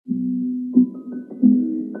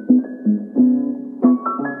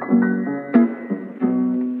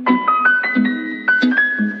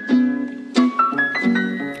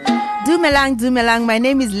Dumelang. My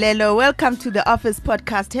name is Lelo. Welcome to the Office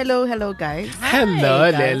Podcast. Hello, guys.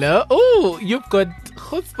 Hello, Lelo. Oh, you've got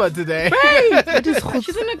chutzpah today. Right. What is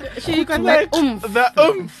chutzpah? She got like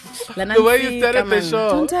the way you started the show.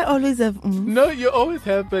 Don't I always have No, you always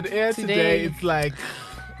have, but today it's like...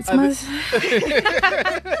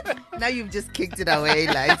 Now you've just kicked it away,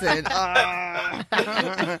 Lighten.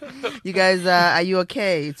 You guys, are you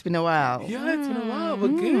okay? It's been a while. Yeah, it's been a while. We're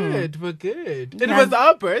good. It was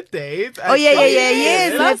our birthdays.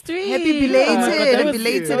 Yes. Last week. Happy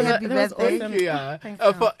belated happy birthday. Awesome. Yeah.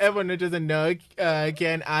 For everyone who doesn't know,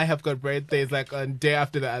 again, I have got birthdays like on day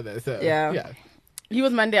after the other. So yeah. He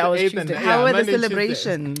was Monday, I was Tuesday. How were the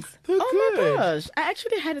celebrations? Oh my gosh. I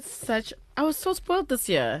actually had I was so spoiled this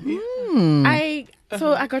year. I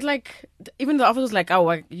got like, even the office was like,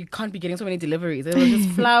 you can't be getting so many deliveries. It was just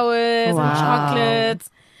flowers and chocolates.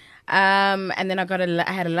 And then I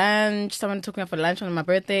had a lunch. Someone took me out for lunch on my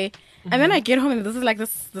birthday. And then I get home and this is like the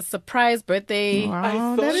surprise birthday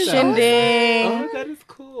shindig. Oh, that is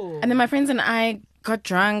cool. And then my friends and I got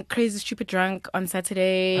drunk, crazy stupid drunk on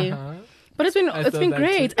Saturday. But it's been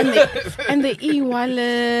great. And the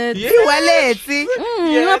e-wallet. E-wallet, see?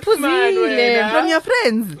 From your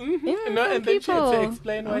friends. No, and then she had to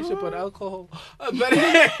explain why she bought alcohol.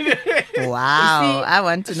 Wow. I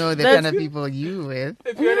want to know the kind of people you with.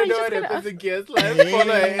 If you want to know what happens in Gears Life,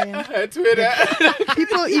 follow her Twitter.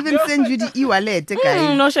 People even send you the e-wallet,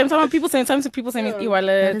 guys. No shame. Sometimes people send me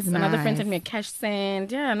e-wallets. Another friend sent me a cash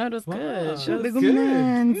send. Yeah, no, it was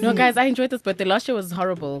good. No, guys, I enjoyed this birthday. Last year was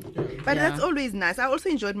horrible. But that's always nice. I also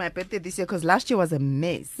enjoyed my birthday this year because last year was a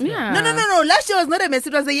mess. Yeah. No. Last year was not a mess.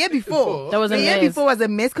 It was the year before. That was a mess. The year before was a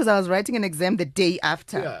mess because I was writing an exam the day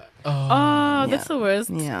after. Yeah. That's the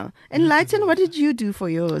worst. Yeah. And Lighten, what did you do for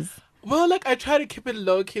yours? Well, like I try to keep it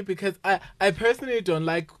low key because I personally don't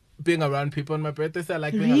like being around people on my birthday, so I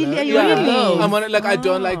like being alone. Really? I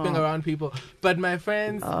don't like being around people. But my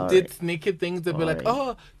friends did sneaky things that were like,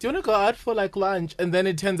 oh, do you want to go out for like lunch? And then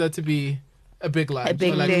it turns out to be a big lunch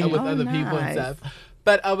with other people and stuff.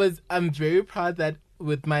 But I'm very proud that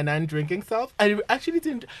with my non-drinking self, I actually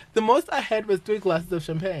didn't. The most I had was 3 glasses of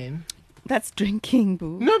champagne. That's drinking,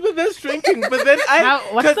 boo. No, but that's drinking. But then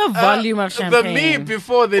what's the volume of champagne? The me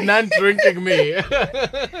before the non-drinking me.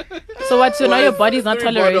 So what? So now your body's not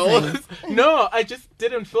tolerating? No, I just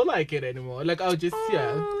didn't feel like it anymore. Like I was just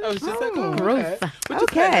like, gross.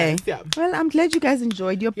 Okay. Nice, yeah. Well, I'm glad you guys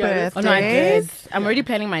enjoyed your birthday. Oh no, I did. I'm already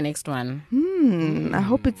planning my next one. I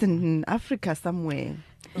hope it's in Africa somewhere.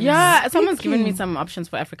 Yeah, someone's given me some options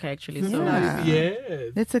for Africa actually. So.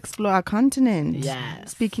 Yes. Let's explore our continent.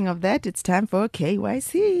 Yes. Speaking of that, it's time for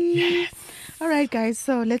KYC. Yes. All right, guys.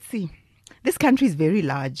 So let's see. This country is very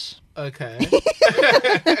large. Okay.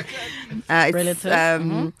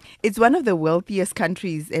 It's one of the wealthiest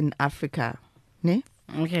countries in Africa. Ne?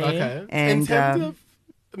 Okay. And in terms of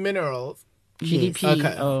minerals, GDP.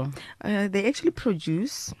 Yes. Okay. They actually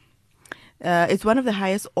produce. It's one of the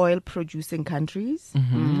highest oil producing countries.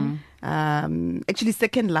 Actually,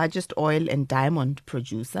 second largest oil and diamond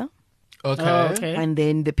producer. Okay. And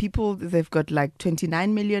then the people, they've got like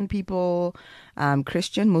 29 million people,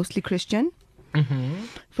 mostly Christian.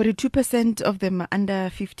 42% of them are under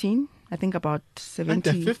 15. I think about 70.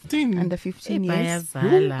 Under 15, yes.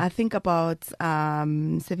 I think about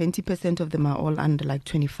 70% of them are all under like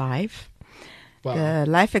 25. Wow. The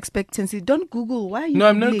life expectancy. Don't Google. Why are you No,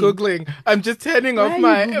 I'm not Googling. I'm just turning off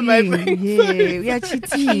my thing. Yeah, we are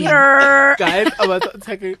cheating. Guys, I was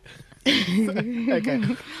taking...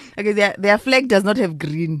 Okay, their flag does not have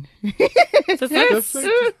green.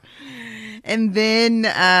 And then,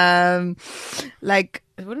 like...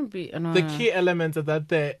 It wouldn't be... the key elements of that,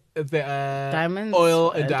 they are diamonds, oil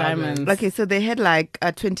and diamonds. Okay, so they had like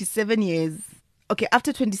 27 years... Okay,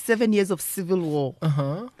 after 27 years of civil war...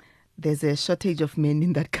 There's a shortage of men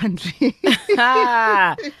in that country.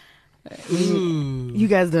 You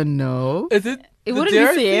guys don't know. Is it? It wouldn't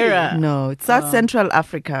be Sierra. No, it's South Central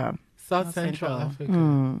Africa. South Central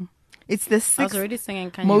Africa. It's the I was already singing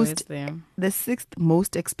Kanye West there. The 6th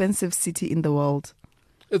most expensive city in the world.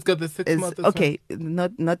 It's got the 6th most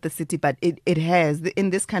expensive. Not the city, but it has. In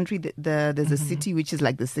this country, there's a city which is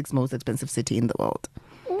like the 6th most expensive city in the world.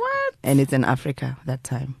 What? And it's in Africa that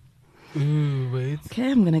time. Ooh, wait.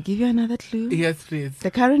 Okay, I'm going to give you another clue. Yes, please.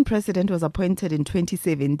 The current president was appointed in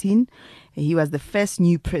 2017. And he was the first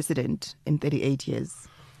new president in 38 years.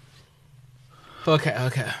 Okay.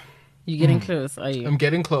 You're getting close, are you? I'm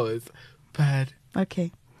getting close. But...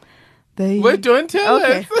 Okay. Wait, don't tell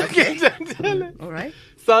us. Okay. Don't tell us. All right.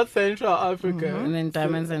 South Central Africa. And then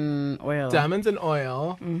diamonds and oil. Diamonds and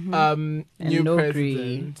oil. And New no president.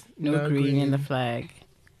 green. No green in the flag.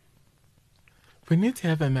 We need to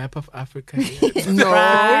have a map of Africa.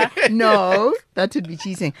 No, that would be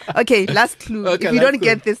cheating. Okay, last clue. Okay, if you don't clue.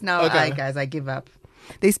 get this now, Okay. guys, I give up.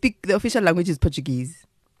 The official language is Portuguese.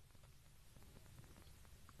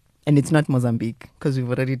 And it's not Mozambique, because we've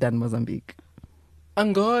already done Mozambique.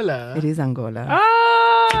 Angola. It is Angola.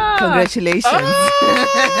 Ah! Congratulations.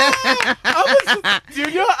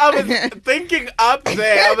 I was thinking up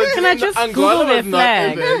there. Can I just Angola Google their was not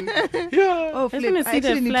flag? even. Yeah. Oh, I Flip, just wanna I see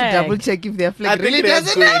actually the need flag. to double check if their flag I think really they have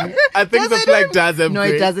doesn't green. have. I think the flag does have No,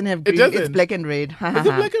 green. it doesn't have green. It doesn't. It's black and red. Is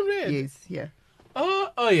it black and red? Yes, yeah.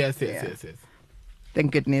 Oh yes. Yeah. Yes.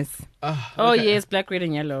 Thank goodness. Oh, Okay. yes, black, red,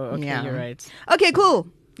 and yellow. Okay, Yeah. you're right. Okay, cool.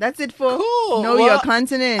 That's it for Cool. Know Well, Your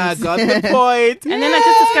Continent. I got the point. And then I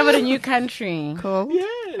just discovered a new country. Cool.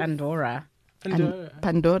 Yes. Andorra.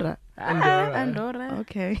 Pandora. Andorra.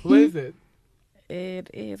 Okay. Where is it? It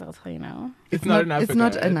is, I'll tell you now. It's not in Africa. It's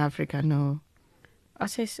not right? in Africa, no. I'll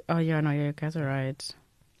say, oh, yeah, no, you guys are right.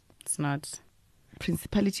 It's not.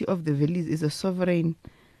 Principality of the Valleys is a sovereign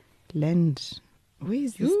land. Where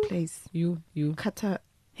is this place? You. Qatar.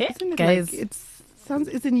 Hey, Isn't it guys. like,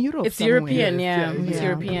 it's in Europe. It's somewhere. European, yeah. Yes, It's yeah.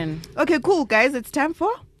 European. Okay, cool, guys. It's time for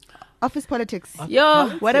office politics. Yo,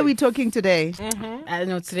 What are we talking today? I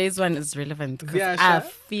know today's one is relevant because Yeah, I sure.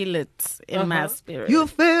 feel it in my spirit. You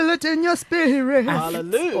feel it in your spirit.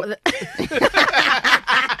 Hallelujah.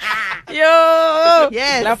 Yo,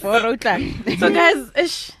 Yes. La Forota. So guys,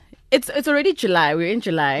 it's already July. We're in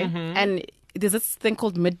July, and there's this thing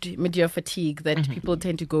called mid-year fatigue that people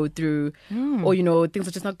tend to go through, or things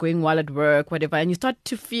are just not going well at work, whatever, and you start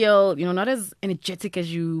to feel not as energetic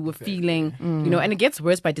as you were feeling, and it gets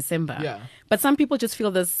worse by December. Yeah. But some people just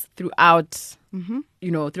feel this throughout,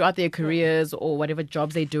 throughout their careers or whatever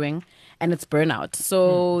jobs they're doing, and it's burnout.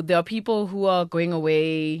 So there are people who are going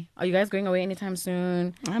away. Are you guys going away anytime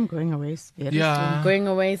soon? I'm going away. Yeah. Going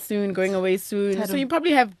away soon. So you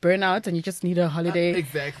probably have burnout and you just need a holiday.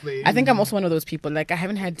 Exactly. I think I'm also one of those people. Like, I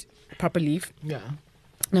haven't had proper leave. Yeah.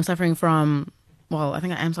 And I'm suffering from, I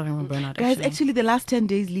think I am suffering from burnout. Guys, actually, the last 10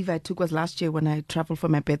 days leave I took was last year when I traveled for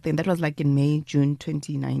my birthday. And that was like in May, June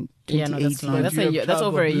 2018. Yeah, no, that's long. That's You a have year. That's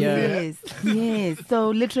over a trouble. year. Yes. So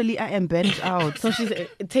literally, I am burnt out. So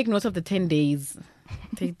take note of the 10 days.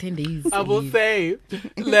 Take 10 days. I will leave. say,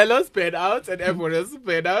 Lelo's burnout and everyone else's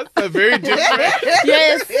burnout are very different.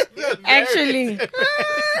 Yes, actually.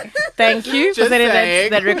 Thank you for Just setting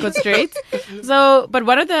saying. that record straight. So, but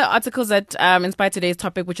one of the articles that inspired today's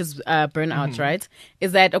topic, which is burnout, right,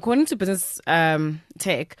 is that according to Business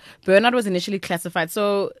Tech, burnout was initially classified.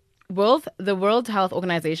 So, the World Health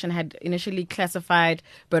Organization had initially classified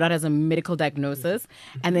burnout as a medical diagnosis,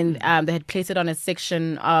 and then they had placed it on a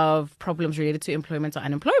section of problems related to employment or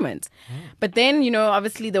unemployment. But then,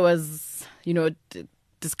 obviously there was,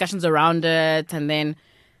 discussions around it, and then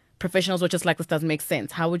professionals were just like, this doesn't make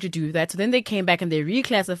sense. How would you do that? So then they came back and they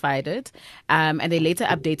reclassified it, and they later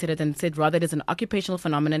updated it and said rather it is an occupational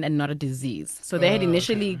phenomenon and not a disease. So they had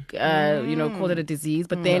initially, called it a disease,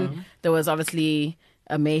 but then there was obviously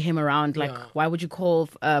a mayhem around, like, why would you call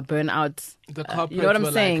burnout? The corporates you know what I'm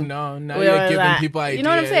were saying? like, no, now We you're were giving like, people ideas. You know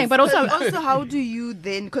what I'm saying? But also, How do you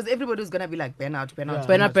then, because everybody was going to be like burnout.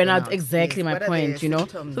 exactly Yes. my What are point, the So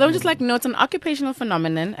symptoms? they were just like, no, it's an occupational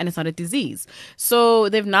phenomenon and it's not a disease. So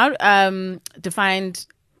they've now defined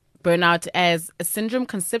burnout as a syndrome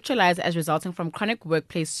conceptualized as resulting from chronic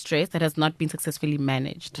workplace stress that has not been successfully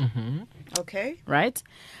managed. Okay. Right?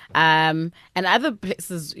 And other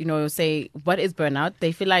places, say, what is burnout?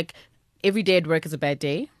 They feel like every day at work is a bad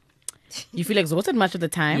day. You feel exhausted much of the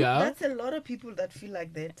time. Yeah. That's a lot of people that feel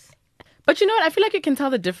like that. But you know what? I feel like you can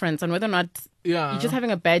tell the difference on whether or not Yeah. you're just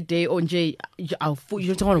having a bad day or you just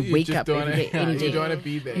don't want to wake up every day, any day. You don't want to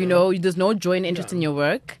be there. There's no joy and interest in your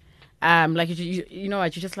work. Like you know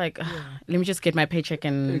what? You're just like, let me just get my paycheck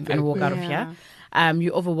and walk out of here.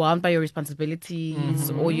 You're overwhelmed by your responsibilities,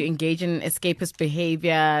 or you engage in escapist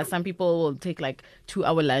behavior. Some people will take like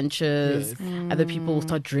 2-hour lunches. Yes. Other people will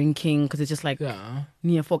start drinking because it's just like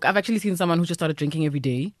near folk. I've actually seen someone who just started drinking every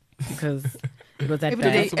day because it was that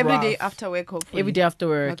bad. Every day after work, hopefully. Every day after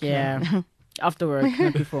work, Okay. yeah. After work,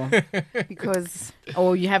 not before. Because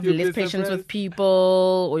Or you have You'll less be patience with surprised.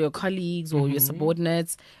 people or your colleagues or your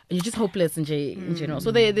subordinates, and you're just hopeless in general.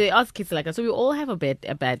 So they ask kids like that. So we all have a bad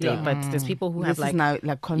day, but there's people who this have like is now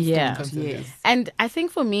like constant. Yeah. Constant, Yes. And I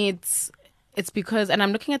think for me it's because, and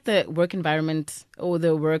I'm looking at the work environment or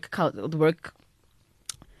the work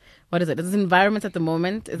what is it? This environment at the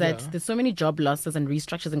moment is that there's so many job losses and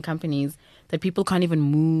restructures in companies that people can't even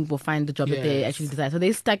move or find the job that they actually desire. So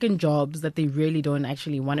they're stuck in jobs that they really don't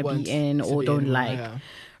actually want to be in or don't like,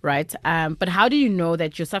 right? But how do you know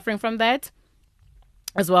that you're suffering from that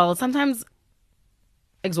as well? Sometimes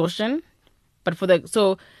exhaustion, but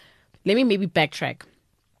so let me maybe backtrack.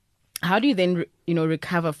 How do you then,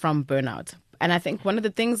 recover from burnout? And I think one of the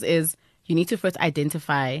things is you need to first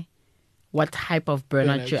identify what type of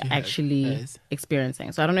burnout you're actually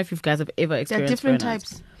experiencing. So I don't know if you guys have ever experienced different burnout.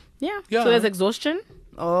 Types. Yeah. So there's exhaustion.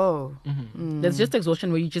 Oh. There's just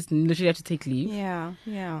exhaustion where you just literally have to take leave. Yeah.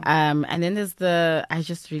 And then there's I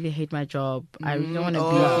just really hate my job. I really don't want to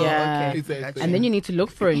be here. Okay. Exactly. And then you need to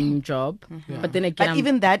look for a new job. But then again,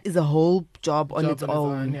 even that is a whole job on its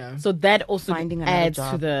own. Yeah. So that also Finding adds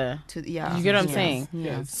job. to you get what I'm saying?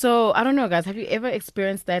 Yes. So I don't know, guys. Have you ever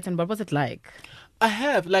experienced that, and what was it like? I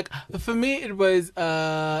have. Like, for me, it was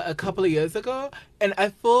a couple of years ago. And I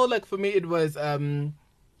feel like for me, it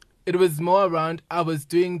was more around I was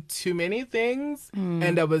doing too many things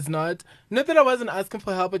and I was not that I wasn't asking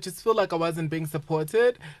for help, I just feel like I wasn't being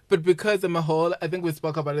supported. But because I'm a whole, I think we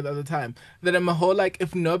spoke about it the other time, that I'm a whole, like,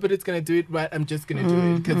 if nobody's going to do it right, I'm just going to do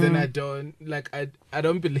it. Because then I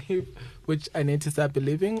don't believe, which I need to start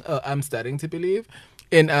believing, or I'm starting to believe,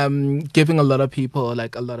 in giving a lot of people,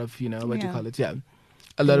 like, a lot of,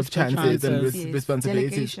 a lot of chances and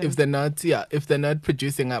responsibilities. If they're not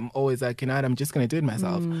producing, I'm always like, I'm just going to do it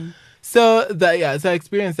myself. So I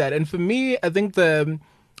experienced that. And for me, I think the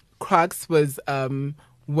crux was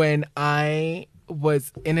when I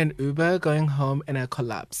was in an Uber going home and I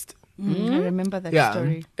collapsed. I remember that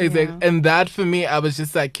story. Exactly. Yeah. And that for me, I was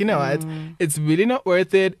just like, what? It's really not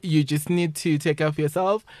worth it. You just need to take care of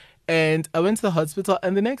yourself. And I went to the hospital,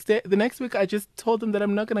 and the next week, I just told them that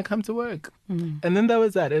I'm not going to come to work. And then that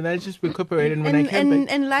was that. And I just recuperated when I came back.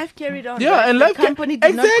 And life carried on. Yeah, right? and the company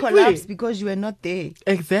did not collapse because you were not there.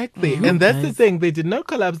 Exactly. And that's the thing. They did not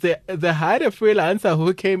collapse. They had a freelancer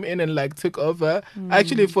who came in and, like, took over,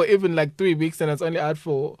 actually for even, like, 3 weeks, and I was only out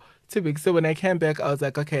for 2 weeks. So when I came back, I was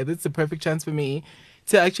like, okay, this is a perfect chance for me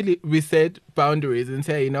to actually reset boundaries and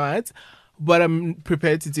say, what I'm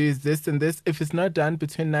prepared to do is this and this. If it's not done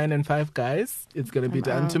between 9 and 5, guys, it's going to be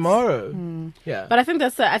done tomorrow. Yeah. But I think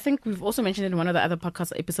I think we've also mentioned in one of the other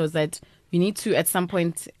podcast episodes that you need to, at some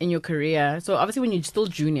point in your career, so obviously when you're still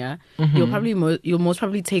junior, you'll most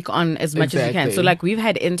probably take on as much as you can. So, like, we've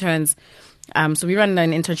had interns. So we run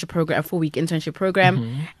an internship program, a 4-week internship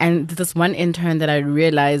program, and this one intern that I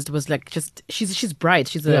realized was like, just she's bright,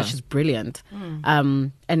 she's brilliant,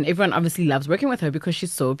 and everyone obviously loves working with her because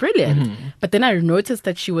she's so brilliant. But then I noticed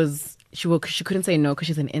that she couldn't say no because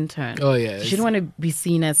she's an intern. Oh yeah, she didn't want to be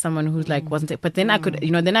seen as someone who's like wasn't. But then I could,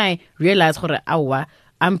 then I realized,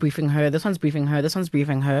 I'm briefing her. This one's briefing her. This one's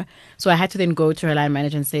briefing her. So I had to then go to her line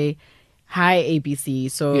manager and say, "Hi, ABC.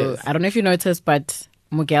 So I don't know if you noticed, but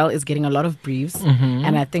Miguel is getting a lot of briefs,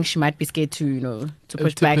 and I think she might be scared to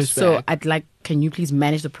push back. So I'd like, can you please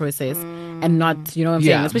manage the process and not, what I'm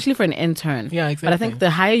saying, especially for an intern. Yeah, exactly. But I think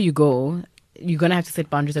the higher you go, you're going to have to set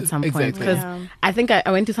boundaries at some point. Because I think I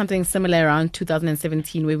went to something similar around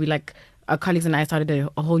 2017 where we, our colleagues and I started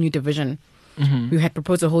a whole new division. We had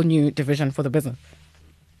proposed a whole new division for the business.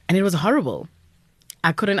 And it was horrible.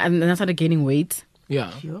 I couldn't, and then I started gaining weight.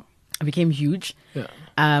 Yeah. I became huge. Yeah.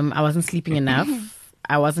 I wasn't sleeping enough.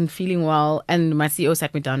 I wasn't feeling well, and my CEO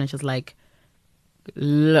sat me down and she was like,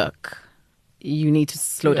 "Look, you need to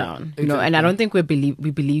slow down." Exactly. And I don't think we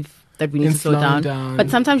believe that we need to slow down. But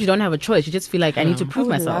sometimes you don't have a choice. You just feel like I need to prove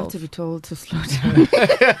myself. I would love to be told to slow down.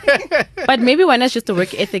 But maybe when it's just a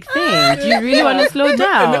work ethic thing, do you really want to slow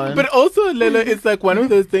down? But also, Lela, it's like one of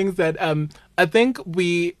those things that I think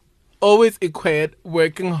we always equate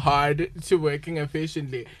working hard to working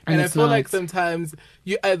efficiently, and I feel like sometimes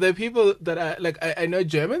the people that are like, I know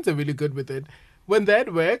Germans are really good with it. When they're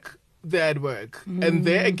at work, and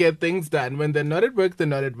they get things done. When they're not at work, they're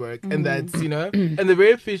not at work, and that's and they're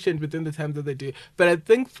very efficient within the times that they do. But I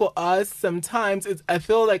think for us, sometimes I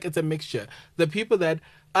feel like it's a mixture. The people that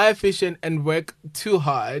are efficient and work too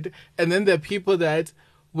hard, and then there are people that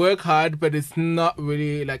work hard, but it's not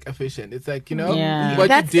really like efficient. It's like, what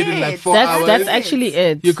that's you did in like 4 hours. That's actually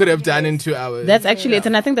it. You could have done in 2 hours. That's actually it.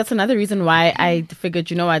 And I think that's another reason why I figured,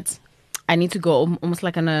 I need to go almost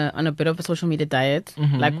like on a bit of a social media diet,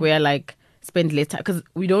 like where like spend less time, because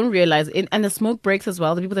we don't realize it. And the smoke breaks as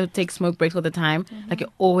well. The people that take smoke breaks all the time, like you're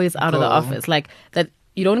always out of the office, like that.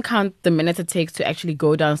 You don't count the minutes it takes to actually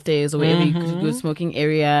go downstairs or wherever you go to the smoking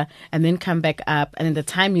area and then come back up. And then the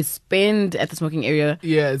time you spend at the smoking area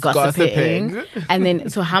gossiping. And then,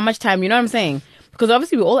 so how much time, you know what I'm saying? Because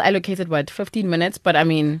obviously we all allocated, 15 minutes? But I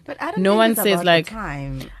mean, no one says like...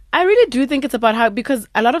 time. I really do think it's about how, because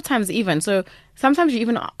a lot of times even, so sometimes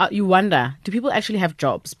you wonder, do people actually have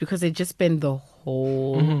jobs? Because they just spend the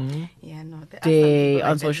whole day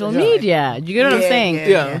on social media. Do you get what I'm saying?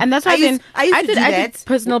 Yeah. And that's why I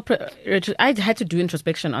had to do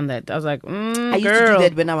introspection on that. I was like, I used to do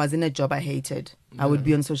that when I was in a job I hated. I would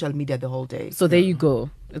be on social media the whole day. So there you go.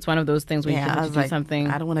 It's one of those things where you have to do something.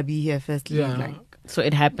 I don't want to be here firstly. So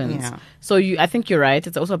it happens. Yeah. So I think you're right.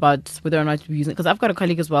 It's also about whether or not you're using it. Because I've got a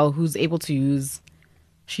colleague as well who's able to use.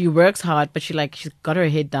 She works hard, but she's got her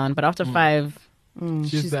head down. But after 5,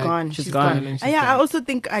 she's gone. She's gone. I also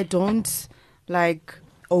think I don't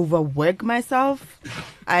overwork myself.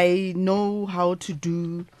 I know how to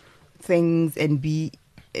do things and be.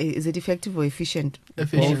 Is it effective or efficient?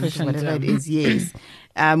 Efficient, whatever it is. Yes.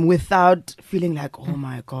 Without feeling like, oh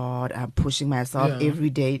my God, I'm pushing myself every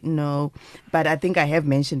day. No. But I think I have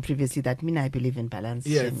mentioned previously that I believe in balance.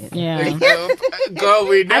 Yes. Yeah. Girl,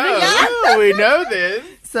 we know. We know this.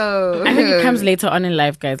 So I think it comes later on in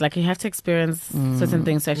life, guys. Like, you have to experience certain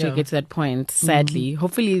things to actually get to that point, sadly.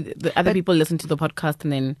 Hopefully the other people listen to the podcast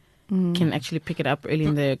and then can actually pick it up early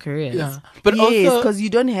in their careers. Yeah. But yes, because you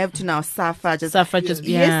don't have to now suffer. Yes,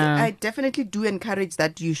 I definitely do encourage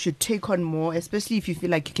that you should take on more, especially if you feel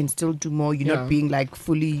like you can still do more. You're not being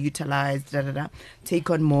fully utilized. Take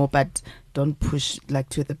on more, but don't push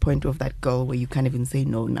to the point of that goal where you can't even say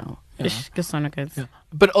no now. Yeah.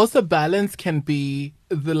 But also balance can be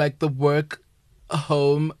the work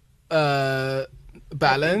home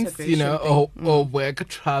balance, or work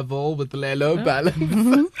travel with Lelo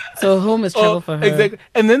balance. So home is travel for her. Exactly.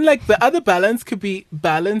 And then the other balance could be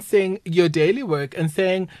balancing your daily work and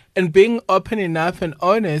being open enough and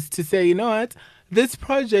honest to say, you know what, this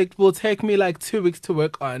project will take me 2 weeks to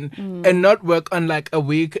work on and not work on a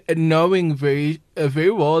week, and knowing very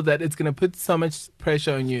well that it's going to put so much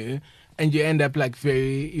pressure on you and you end up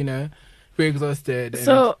very exhausted.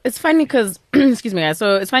 So it's funny because, excuse me, guys.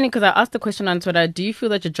 So it's funny because I asked the question on Twitter, do you feel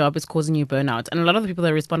that your job is causing you burnout? And a lot of the people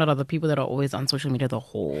that responded are the people that are always on social media the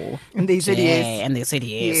whole and they said yes. And they said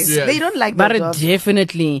yes. Yes. They don't like that job.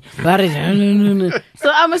 Definitely. So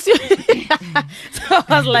I'm assuming. So I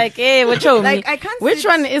was like, hey, which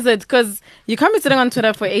one is it? Because you can't be sitting on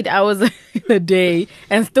Twitter for 8 hours a day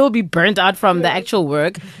and still be burnt out from the actual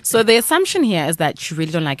work. So the assumption here is that you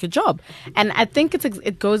really don't like your job. And I think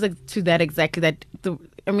it goes to that exactly that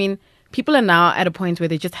people are now at a point where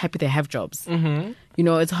they're just happy they have jobs. Mm-hmm.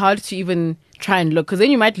 It's hard to even try and look, because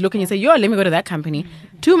then you might look and you say, let me go to that company.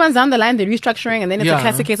 2 months down the line, they're restructuring, and then it's a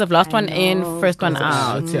classic case of last one in, first one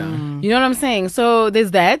out. Yeah. You know what I'm saying? So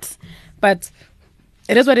there's that, but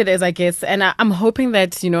it is what it is, I guess. And I'm hoping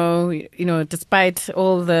that, despite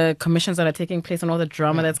all the commissions that are taking place and all the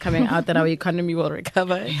drama that's coming out, that our economy will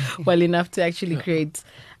recover well enough to actually create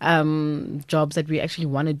jobs that we actually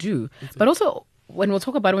want to do. But also, when we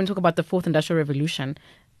talk about the fourth industrial revolution,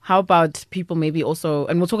 how about people maybe also,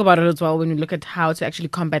 and we'll talk about it as well when we look at how to actually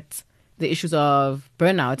combat the issues of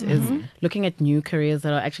burnout, is looking at new careers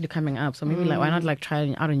that are actually coming up. So maybe why not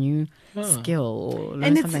try out a new skill or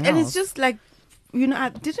learn something else? And it's just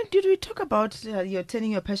did we talk about you're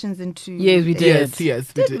turning your passions into? Yes, we did.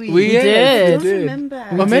 Yes, we did. We did. I don't remember.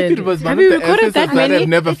 Well, maybe it was one of the episodes that I've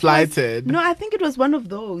never flighted. No, I think it was one of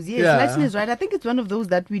those. Yes, Latin is right. I think it's one of those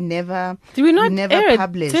that we never. Did we not never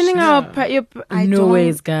published? Turning no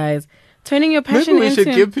ways, guys. Turning your passion Maybe we into...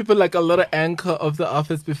 should give people a little anchor of the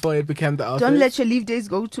office before it became the office. Don't let your leave days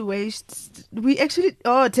go to waste. We actually...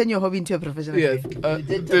 turn your hobby into a profession. Yes. We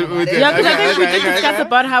did. Yeah, because I think we did discuss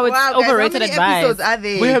about how it's overrated advice. How many episodes are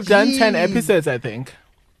there? We have done 10 episodes, I think.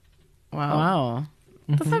 Wow.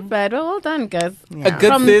 That's not bad. Well done, guys. Yeah. A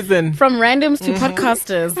good season. From randoms to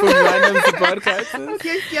podcasters. From randoms to podcasters.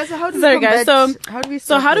 Okay, yeah, so how do we guys,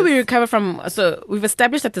 how do we recover from... So we've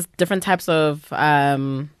established that there's different types of...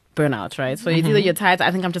 burnout, right? So it's either you're tired.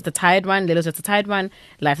 I think I'm just a tired one. Lilo's just a tired one.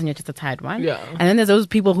 Life and you're just a tired one. Yeah. And then there's those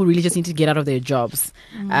people who really just need to get out of their jobs.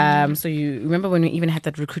 So you remember when we even had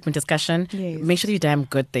that recruitment discussion? Yes. Make sure you're damn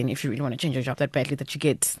good then if you really want to change your job that badly that you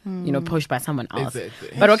get, poached by someone else.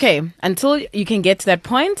 Exactly. But okay, until you can get to that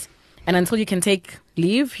point and until you can take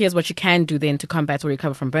leave, here's what you can do then to combat or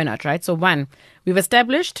recover from burnout, right? So 1, we've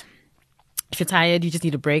established, if you're tired, you just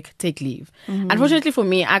need a break, take leave. Unfortunately for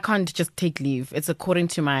me, I can't just take leave. It's according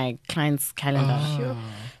to my client's calendar. Sure.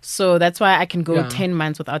 So that's why I can go 10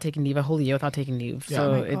 months without taking leave, a whole year without taking leave. Yeah.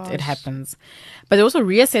 So it happens. But they also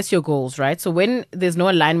reassess your goals, right? So when there's no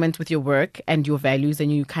alignment with your work and your values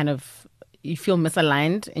and you you feel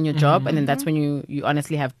misaligned in your job, and then that's when you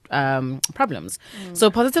honestly have problems. So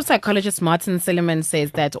positive psychologist Martin Seligman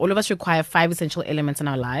says that all of us require 5 essential elements in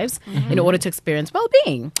our lives in order to experience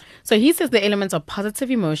well-being. So he says the elements are positive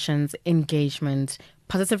emotions, engagement,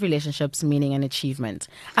 positive relationships, meaning and achievement.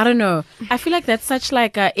 I don't know. I feel like that's such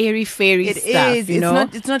like a airy fairy stuff. It is. You know?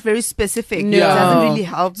 It's not very specific. No. It doesn't really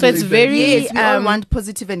help. So it's very. Yes, we all want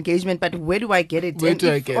positive engagement, but where do I get it? Where and do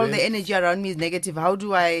if I get all it? the energy around me is negative, how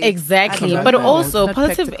do I? Exactly. I But know. also, It's not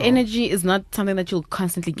positive practical. energy is not something that you'll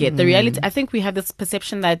constantly get. The reality, I think we have this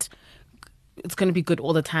perception that it's going to be good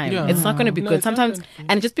all the time. Yeah. It's not going to be No, good. it's not Sometimes, going to be.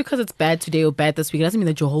 and just because it's bad today or bad this week, it doesn't mean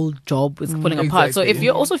that your whole job is falling apart. So if Exactly.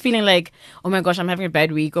 you're also feeling like, oh my gosh, I'm having a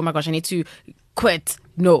bad week. Oh my gosh, I need to quit.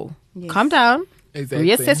 No. Calm down. Exactly.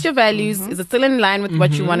 Reassess your values. Is it still in line with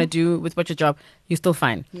what you want to do, with what your job? You're still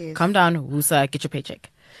fine. Yes. Calm down. Wusa, get your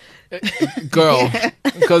paycheck. Girl,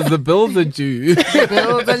 because the bills are due.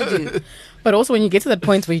 Bills are due. But also when you get to that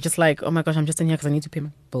point where you're just like, oh my gosh, I'm just in here because I need to pay my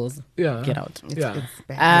bills. Yeah. Get out. Yeah. It's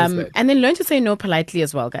bad. Respect. And then learn to say no politely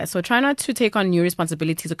as well, guys. So try not to take on new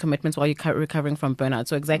responsibilities or commitments while you're recovering from burnout.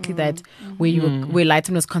 So exactly that, where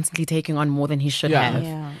Lighton was constantly taking on more than he should Yeah. have.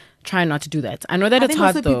 Yeah. Try not to do that. I know that I it's think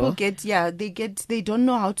hard also though. people they don't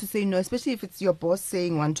know how to say no, especially if it's your boss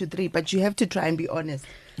saying 1, 2, 3, but you have to try and be honest.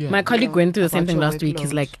 Yeah. My colleague went through the same About thing your last week.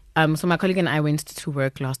 He's workload. like, so my colleague and I went to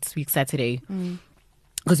work last week, Saturday,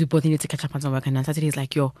 because we both needed to catch up on some work. And on Saturday, he's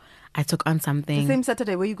like, yo, I took on The something. same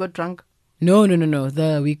Saturday where you got drunk. No.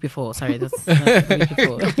 The week before. Sorry, that's not the week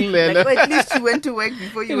before. Like, oh, at least you went to work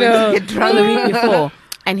before you No, went to get drunk. the week before.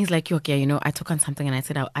 And he's like, okay, I took on something and I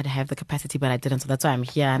said I'd have the capacity, but I didn't. So that's why I'm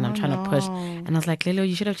here and I'm trying to push. And I was like, Lelo,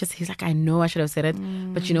 you should have he's like, I know I should have said it.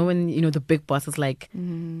 But when, the big boss is like,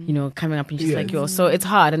 coming up and just like, so it's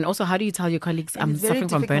hard. And also, how do you tell your colleagues I'm It's very suffering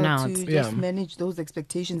from difficult burnout? to just manage those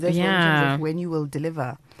expectations as well in Yeah. terms of when you will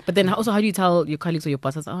deliver. But then also, how do you tell your colleagues or your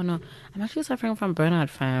bosses, oh no, I'm actually suffering from burnout,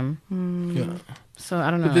 fam. Yeah. So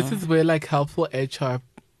I don't know. But this is where like helpful HR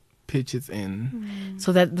pitches in.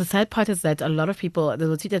 So that the sad part is that a lot of people, there's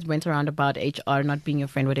a tweet that went around about HR not being your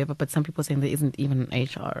friend, whatever, but some people saying there isn't even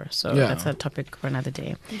HR. So Yeah. that's a topic for another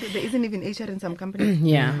day. There isn't even HR in some companies.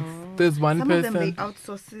 Yeah. There's one Some person. of them, they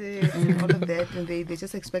outsource it and all of that, and they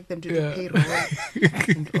just expect them to do payroll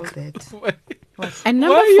and all that. And Why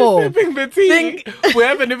number are you 4. sipping the tea? We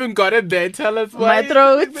haven't even got it there. Tell us why. My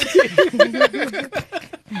throat.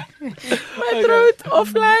 My throat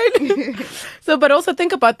offline. So, but also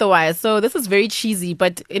think about the why. So this is very cheesy,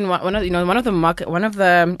 but in one of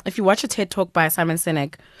the if you watch a TED talk by Simon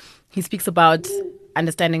Sinek, he speaks about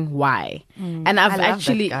understanding why. And I love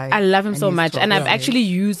that guy I love him and so his much, talk. and I've Yeah. actually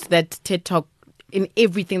used that TED talk in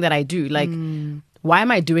everything that I do. Like, why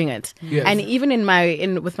am I doing it? Yes. And even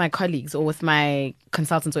with my colleagues or with my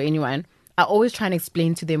consultants or anyone, I always try and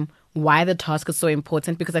explain to them why the task is so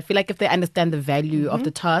important, because I feel like if they understand the value of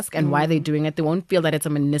the task and why they're doing it, they won't feel that it's a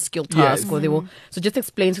minuscule task. Yes. Or they will. So just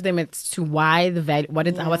explain to them it's to why the value,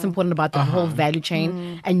 what's important about the whole value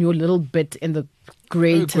chain and your little bit in the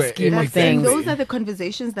greater Great. scheme of Exactly. things. Those are the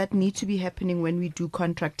conversations that need to be happening when we do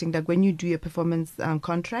contracting, like when you do your performance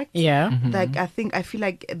contract. Yeah. Like I feel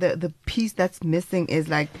like the piece that's missing is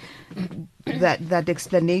like that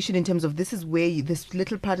explanation in terms of this is where this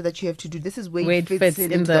little part that you have to do, this is where Where it it fits fits in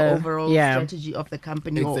in into the- the overall yeah. strategy of the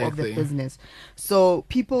company or of the Exactly. business. So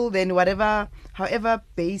people then however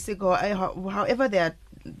basic or however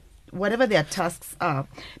whatever their tasks are,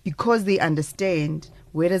 because they understand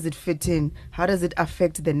where does it fit in, how does it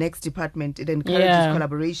affect the next department, it encourages Yeah.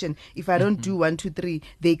 collaboration. If I don't do 1, 2, 3,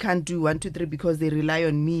 they can't do 1, 2, 3 because they rely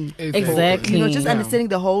on me. Exactly. Just Yeah. understanding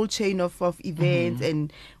the whole chain of events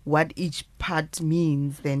and what each part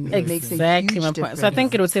means, then it makes a Exactly huge my difference. point. So I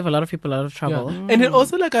think it would save a lot of people a lot of trouble. And it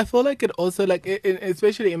also I feel like it also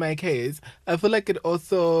especially in my case, I feel like it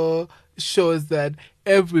also shows that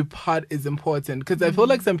every part is important, because I feel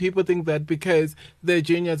like some people think that because they're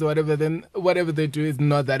juniors or whatever, then whatever they do is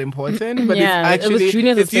not that important, but Yeah, it's it was actually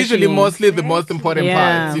juniors it's usually especially. mostly the most important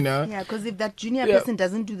Yeah. parts, Yeah, because if that junior Yeah. person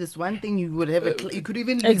doesn't do this one thing, you would have you could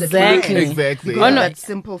even lose Exactly. a client Exactly. because Oh, of no. that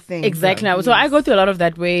simple thing. Exactly. So I go through a lot of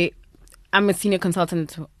that way. I'm a senior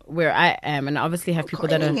consultant where I am, and I obviously have people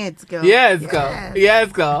that are. Coining it, girl. Yes, girl.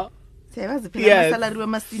 Yes, girl. Yes. Yes.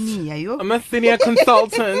 I'm a senior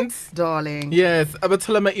consultant. Darling. Yes, I'm a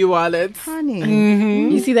tell my e-wallet. Honey.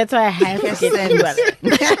 You see, that's why I have to Yes, get and-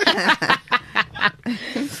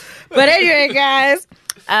 But anyway, guys,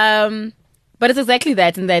 but it's exactly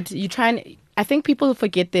that, and that you try and. I think people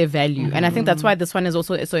forget their value, and I think that's why this one is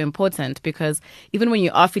also so important, because even when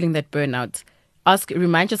you are feeling that burnout,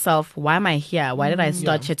 remind yourself, why am I here? Why did I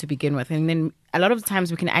start here to begin with? And then a lot of the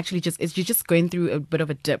times we can actually you're just going through a bit of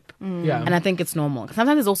a dip, Yeah. and I think it's normal.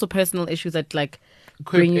 Sometimes there's also personal issues that Creep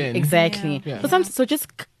bring you in. exactly. Yeah. So just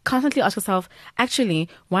constantly ask yourself, actually,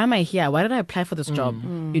 why am I here? Why did I apply for this job?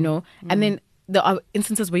 And then there are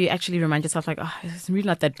instances where you actually remind yourself like, oh, it's really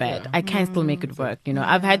not that bad. I can still make it work. You know,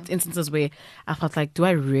 I've had instances where I felt like, do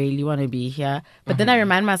I really want to be here? But then I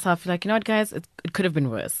remind myself like, you know what, guys, it could have been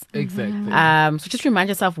worse. Exactly. So just remind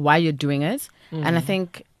yourself why you're doing it. And I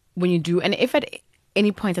think when you do, and if at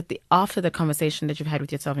any point after the conversation that you've had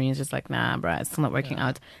with yourself and you're just like, nah, bruh, it's still not working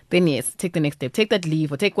out, then yes, take the next step, take that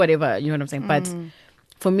leave or take whatever, you know what I'm saying? But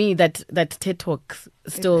for me, that TED Talk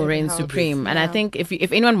still reigns supreme. And I think if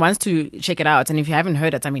anyone wants to check it out, and if you haven't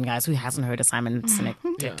heard it, I mean, guys, who hasn't heard of Simon Sinek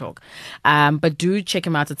TED Talk? But do check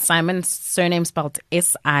him out. It's Simon's surname spelled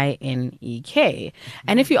Sinek.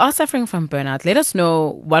 And if you are suffering from burnout, let us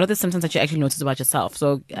know what are the symptoms that you actually notice about yourself.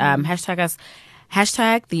 So hashtag us.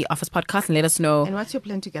 Hashtag the Office Podcast and let us know. And what's your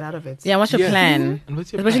plan to get out of it? Yeah, what's your plan? And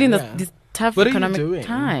what's your Especially plan? in these tough economic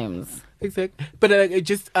times. Exactly. But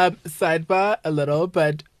just sidebar a little,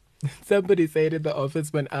 but somebody said in the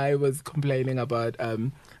office when I was complaining about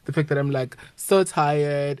the fact that I'm like so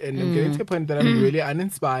tired and I'm getting to a point that I'm really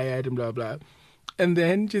uninspired and blah, blah. And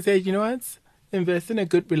then she said, you know what? Invest in a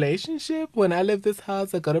good relationship. When I leave this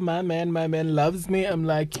house, I go to my man loves me. I'm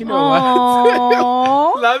like, you know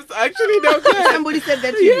what? Love's actually no good. Somebody said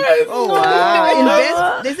that to you. Yes. Oh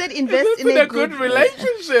wow. They said invest in a good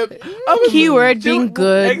relationship. Keyword being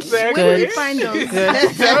good. Exactly. Where do you find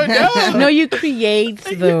those? No, you create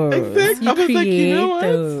those. Exactly. You create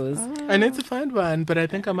those. I need to find one, but I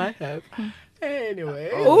think I might have.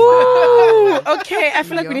 Anyway. Ooh, okay. I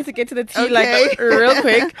feel like we need to get to the tea like real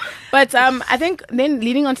quick. But I think then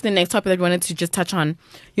leading on to the next topic that we wanted to just touch on,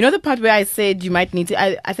 you know the part where I said you might need to,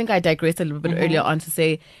 I think I digressed a little bit earlier on to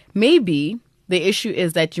say maybe the issue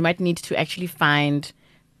is that you might need to actually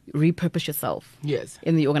repurpose yourself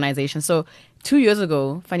in the organization. So 2 years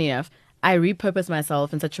ago, funny enough, I repurposed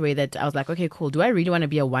myself in such a way that I was like, okay, cool. Do I really want to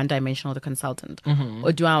be a one-dimensional consultant?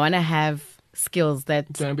 Or do I want to have skills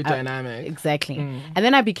that going to be dynamic? Exactly. And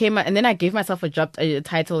then I gave myself a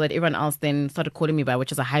title that everyone else then started calling me by,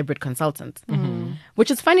 which is a hybrid consultant.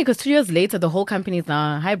 Which is funny because 2 years later the whole company is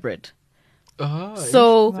now hybrid.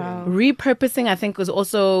 So repurposing, I think, was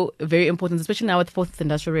also very important, especially now with Fourth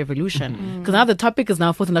Industrial Revolution, because now the topic is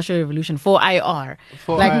now Fourth Industrial Revolution for IR.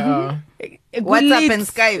 WhatsApp and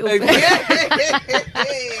Skype.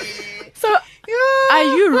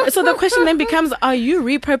 So the question then becomes, are you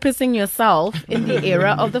repurposing yourself in the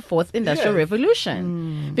era of the Fourth Industrial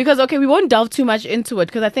Revolution? Because, okay, we won't delve too much into it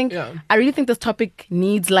because I think, I really think this topic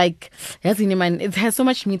needs it has so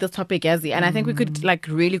much meat, this topic, Yazzie, and I think we could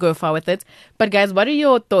really go far with it. But guys, what are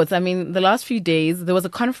your thoughts? I mean, the last few days, there was a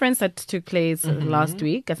conference that took place last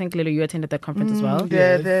week. I think, Lilo, you attended that conference as well.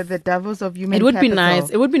 The Davos of Human It would Capital. be nice.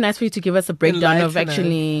 It would be nice for you to give us a breakdown of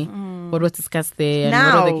actually what was discussed there.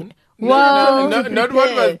 Now. Well, not what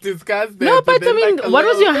was discussed there. No, but I mean, what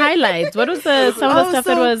was your highlight? What was some of the stuff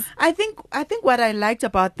that was? I think what I liked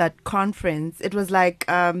about that conference, it was like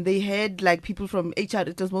they had people from HR.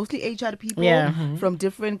 It was mostly HR people from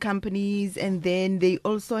different companies, and then they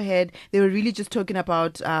also they were really just talking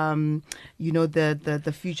about the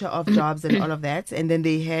future of jobs and all of that. And then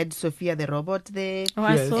they had Sophia the robot there. Oh,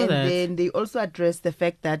 I saw that. And then they also addressed the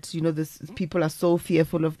fact that people are so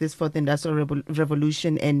fearful of this fourth industrial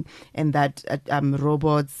revolution and that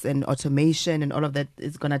robots and automation and all of that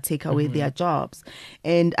is going to take away their jobs.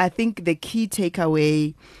 And I think the key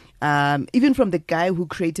takeaway, even from the guy who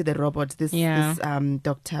created the robot, this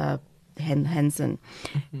Dr. Hansen,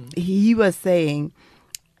 he was saying,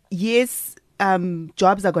 yes,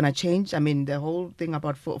 jobs are going to change. I mean, the whole thing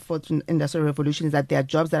about fourth industrial revolution is that there are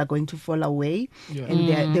jobs that are going to fall away,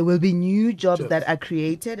 and there will be new jobs that are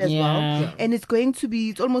created as well. And it's going to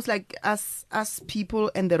be, it's almost like us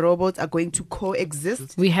people and the robots are going to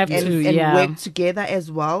coexist. We have and work together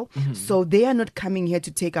as well. So they are not coming here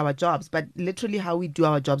to take our jobs, but literally how we do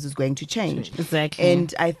our jobs is going to change. Exactly.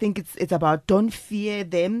 And I think it's about don't fear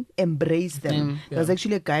them, embrace them. There was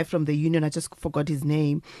actually a guy from the union, I just forgot his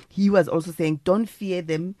name. He was also saying, don't fear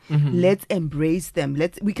them. Let's embrace them.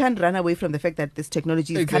 We can't run away from the fact that this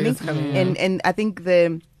technology is coming. And I think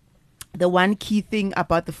the one key thing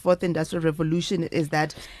about the fourth industrial revolution is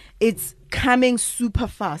that it's coming super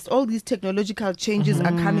fast. All these technological changes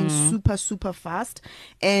are coming super, super fast,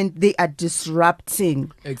 and they are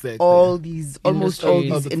disrupting almost all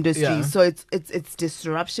these industries. So it's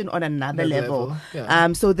disruption on another level.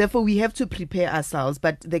 So therefore we have to prepare ourselves.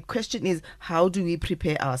 But the question is, how do we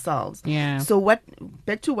prepare ourselves? So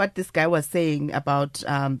back to what this guy was saying about,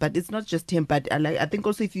 but it's not just him, but I think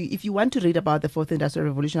also if you want to read about the fourth industrial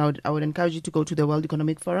revolution, I would encourage you to go to the World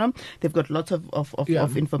Economic Forum. They've got lots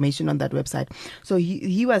of information on that website. So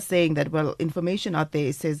he was saying that, information out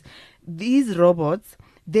there says these robots,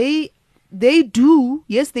 they they do,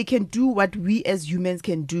 yes, they can do what we as humans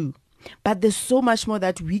can do. But there's so much more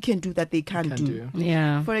that we can do that they can't do.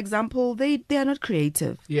 Yeah. For example, they are not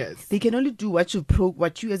creative. Yes. They can only do what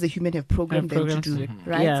you as a human have programmed them to do.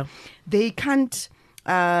 Right? Yeah. They can't.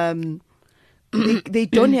 They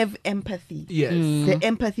don't have empathy. Yes. The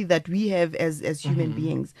empathy that we have as human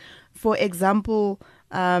beings. For example,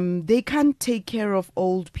 they can't take care of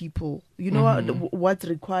old people. You know what's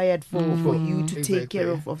required for you to take care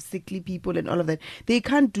of sickly people and all of that. They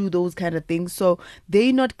can't do those kind of things. So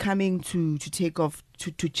they're not coming to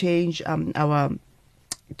change our.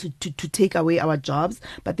 To take away our jobs,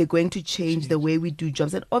 but they're going to change the way we do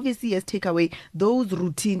jobs, and obviously, yes, take away those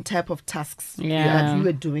routine type of tasks that we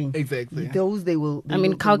were doing. Exactly. Those they will.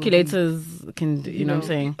 Calculators can, you know what I'm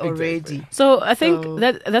saying? Already. Exactly. So I think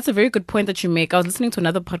that's a very good point that you make. I was listening to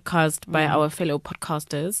another podcast by our fellow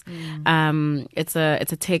podcasters. It's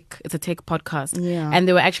a tech podcast, and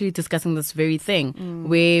they were actually discussing this very thing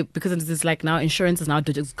where, because it's just like now insurance is now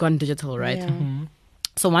gone digital, right? Yeah.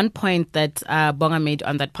 So one point that Bonga made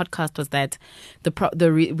on that podcast was that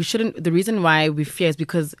the reason why we fear is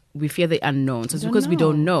because we fear the unknown. So it's because we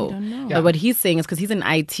don't know. But what he's saying is because he's in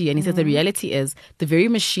IT, and he says the reality is the very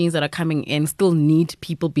machines that are coming in still need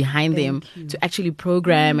people behind them to actually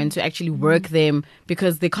program and to actually work them,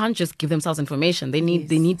 because they can't just give themselves information. They need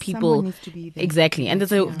people. Someone needs to be there. Exactly. And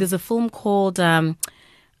there's a film called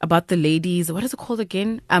about the ladies. What is it called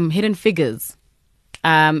again? Hidden Figures.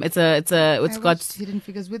 It's got Hidden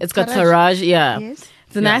Figures with it's got Taraj, Yes.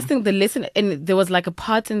 The nice thing, the lesson, and there was like a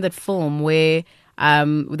part in that film where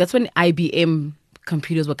that's when IBM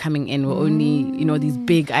computers were coming in, were only, these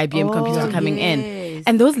big IBM computers were coming in,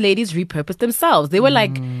 and those ladies repurposed themselves. They were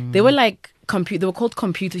like they were called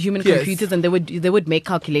human computers, and they would make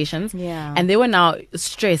calculations, and they were now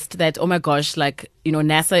stressed that, oh my gosh, like,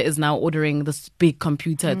 NASA is now ordering this big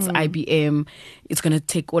computer, it's IBM, it's going to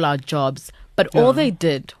take all our jobs. But all they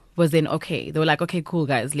did was then, they were like, okay, cool,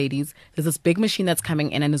 guys, ladies, there's this big machine that's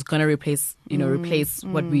coming in and it's going to replace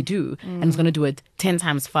what we do, and it's going to do it 10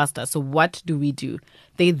 times faster. So what do?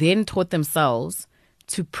 They then taught themselves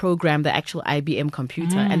to program the actual IBM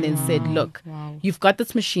computer, and then said, look, you've got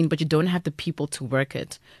this machine, but you don't have the people to work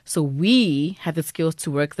it. So we have the skills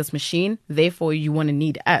to work this machine. Therefore, you want to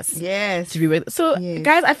need us. Yes. To be with. So,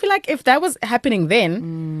 guys, I feel like if that was happening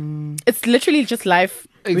then, it's literally just life.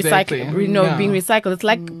 Exactly. Being recycled. It's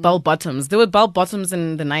like bell bottoms. There were bell bottoms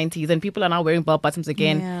in the 90s, and people are now wearing bell bottoms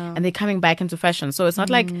again, and they're coming back into fashion. So it's not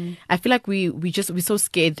like, I feel like we're so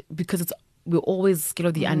scared because we're always scared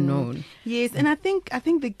of the unknown. Yes, and I think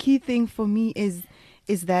the key thing for me is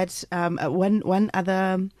that one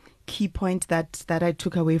other key point that I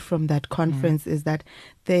took away from that conference is that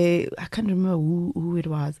I can't remember who it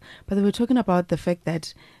was, but they were talking about the fact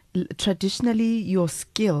that traditionally your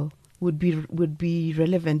skill would be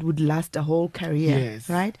relevant, would last a whole career. Yes.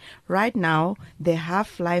 Right now, the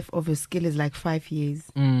half-life of a skill is like 5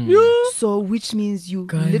 years. So which means you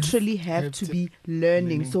literally have to be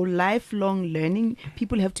learning. So lifelong learning,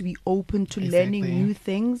 people have to be open to learning new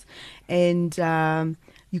things, and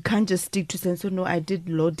you can't just stick to saying, so no, I did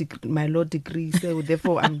my law degree, so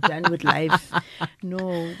therefore I'm done with life.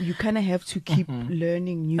 No, you kind of have to keep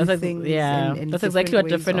learning new things. And that's exactly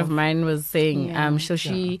what a friend of mine was saying. So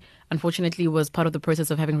she unfortunately was part of the process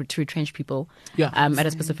of having to retrench people at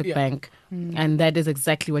a specific bank, and that is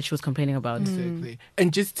exactly what she was complaining about. Exactly.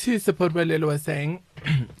 And just to support what Lilo was saying,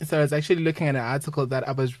 so I was actually looking at an article that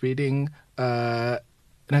I was reading a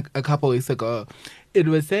couple weeks ago. It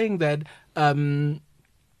was saying that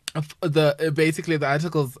basically the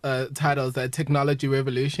article's title is that technology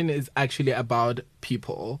revolution is actually about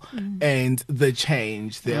people and the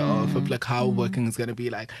change thereof of like how working is going to be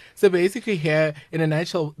like. So basically here in a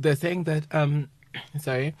nutshell, they're saying that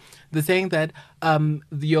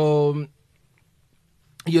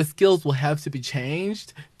your skills will have to be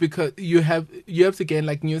changed because you have to gain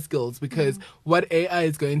like new skills, because what AI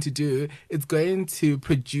is going to do, it's going to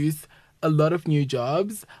produce a lot of new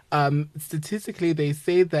jobs. Statistically, they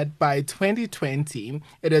say that by 2020,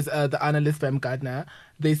 it is the analyst firm Gartner,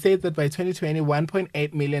 they say that by 2020,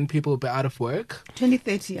 1.8 million people will be out of work.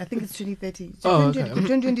 2030, I think it's 2030. Oh, okay.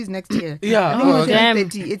 2020 is next year. Yeah, I think it's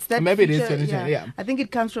 2030. It's that maybe future, it is 2020. Yeah. I think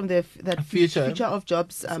it comes from that future of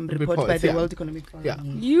jobs report by the World Economic Forum. Yeah.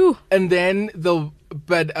 And then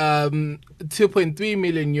 2.3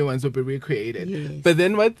 million new ones will be recreated. Yes. But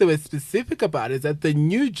then what they were specific about is that the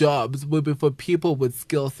new jobs will be for people with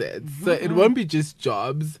skill sets. So it won't be just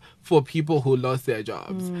jobs for people who lost their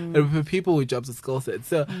jobs, but for people with jobs with skill sets.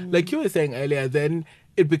 So like you were saying earlier, then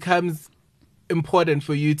it becomes important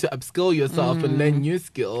for you to upskill yourself and learn new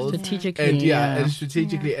skills strategically, and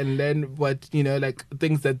strategically and learn what like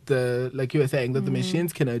things that like you were saying that the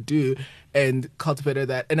machines cannot do, and cultivate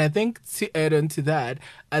that. And I think to add on to that,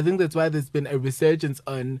 I think that's why there's been a resurgence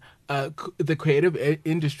on the creative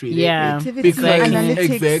industry. Because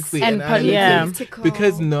exactly, and analytics,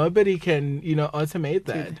 because nobody can automate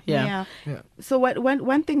that. So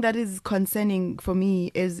one thing that is concerning for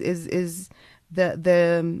me is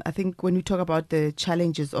the I think when we talk about the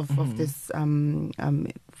challenges of this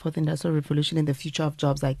fourth industrial revolution and the future of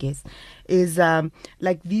jobs, I guess, is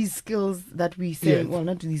like these skills that we say, well,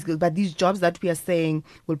 not these skills, but these jobs that we are saying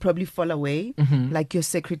will probably fall away, like your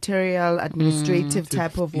secretarial, administrative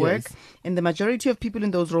type of work, and the majority of people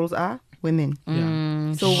in those roles are women.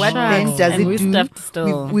 So what then does it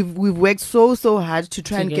do? We've worked so hard to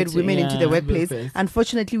try and get women into the workplace.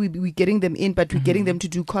 Unfortunately, we're getting them in, but we're getting them to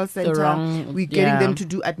do call center. We're getting them to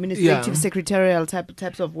do administrative, secretarial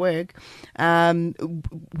types of work,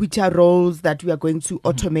 which are roles that we are going to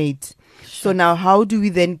automate. So now, how do we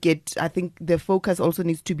then get? I think the focus also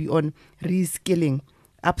needs to be on reskilling,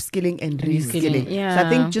 upskilling, and reskilling. So I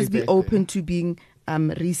think just be open to being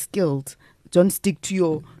reskilled. Don't stick to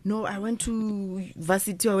your, no, I went to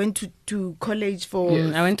varsity, I went to college for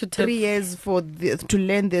I went to 3 years to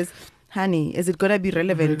learn this. Honey, is it going to be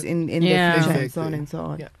relevant in the future, and so on and so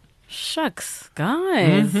on? Shucks,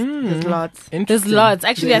 guys. There's lots. There's lots.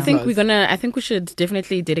 Actually, I think I think we should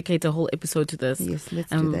definitely dedicate a whole episode to this. Yes, let's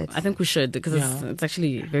do that. I think we should, because it's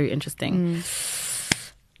actually very interesting.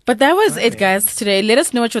 But that was it, guys, today. Let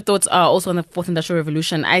us know what your thoughts are also on the fourth industrial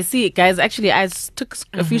revolution. I see, guys, actually, I took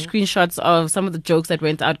a few screenshots of some of the jokes that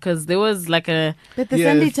went out, because there was like a... But the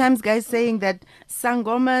Sunday Times guys saying that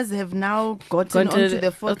Sangomas have now gotten onto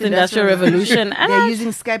the fourth industrial revolution. They're using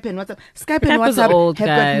Skype and WhatsApp. Skype and WhatsApp have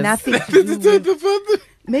got nothing to do with...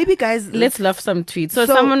 Maybe, guys... Let's love some tweets. So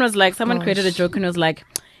someone created a joke and was like...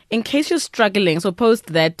 In case you're struggling, so post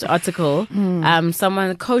that article.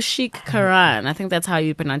 Someone, Kaushik Karan, I think that's how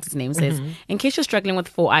you pronounce his name, says, in case you're struggling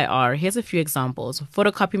with 4IR, here's a few examples.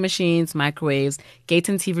 Photocopy machines, microwaves, gate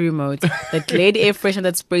and TV remote, the Glade air freshener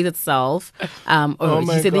that sprays itself. He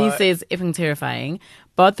says, effing terrifying.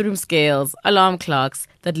 Bathroom scales, alarm clocks,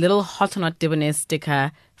 that little hot or not debonair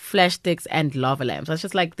sticker, flash sticks, and lava lamps. That's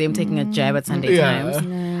just like them taking a jab at Sunday Times.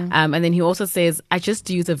 And then he also says, I just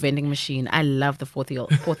use a vending machine. I love the fourth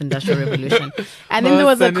industrial revolution. And then there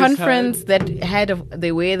was a conference that had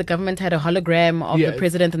where the government had a hologram of the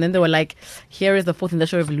president, and then they were like, here is the fourth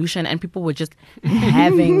industrial revolution, and people were just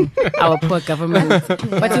having our poor government. But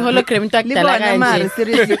the hologram,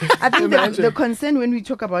 seriously, I think the concern when we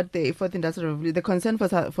talk about the fourth industrial revolution, the concern for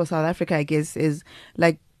South Africa, I guess, is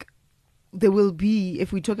like, there will be,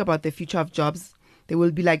 if we talk about the future of jobs, there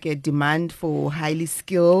will be like a demand for highly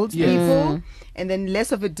skilled people, and then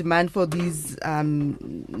less of a demand for these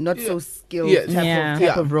not so skilled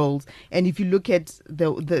type of roles. And if you look at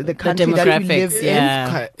the country that we live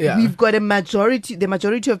in, we've got the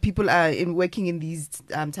majority of people are working in these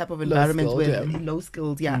type of environments low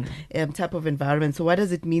skilled type of environment. So what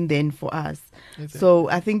does it mean then for us? Exactly. So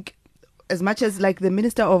I think, as much as like the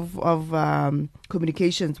Minister of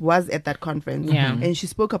Communications was at that conference, and she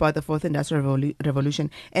spoke about the fourth industrial revolution,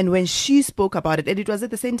 and when she spoke about it, and it was at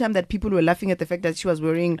the same time that people were laughing at the fact that she was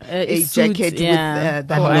wearing a jacket with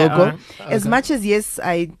that logo. As much as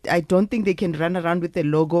I don't think they can run around with a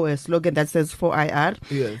logo or a slogan that says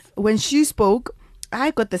 4IR. When she spoke,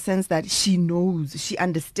 I got the sense that she knows, she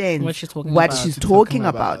understands what she's talking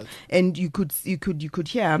about. And you could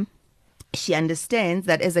hear. She understands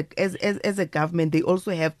that as a government, they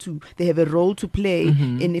also have a role to play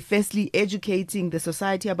in firstly educating the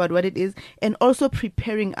society about what it is, and also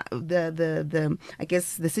preparing the I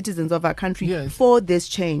guess the citizens of our country for this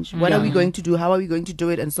change. What are we going to do? How are we going to do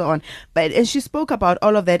it? And so on. And she spoke about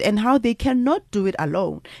all of that and how they cannot do it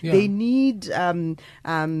alone. They need business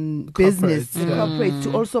corporates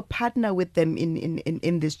to also partner with them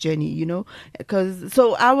in this journey. Because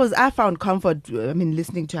I found comfort. I mean,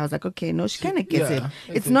 listening to her, I was like, okay, no, she kind of gets it.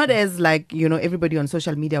 It's not as like, everybody on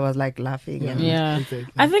social media was like laughing. Exactly.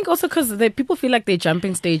 I think also because people feel like they're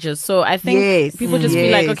jumping stages. So I think people just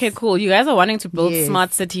feel like, okay, cool, you guys are wanting to build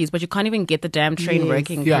smart cities, but you can't even get the damn train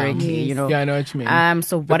working correctly. Yeah, I know what you mean.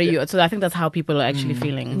 So what are you? So I think that's how people are actually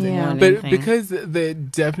feeling. But because they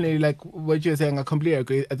definitely, like what you're saying, I completely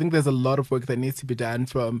agree. I think there's a lot of work that needs to be done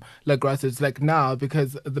from like grassroots. Like now,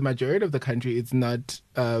 because the majority of the country is not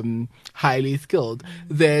highly skilled,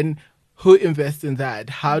 then who invests in that?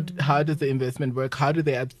 How does the investment work? How do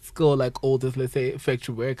they upskill like all those, let's say,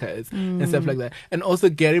 factory workers and stuff like that? And also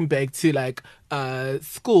getting back to like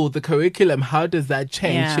school, the curriculum, how does that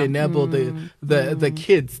change to enable the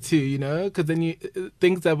kids to, you know, because then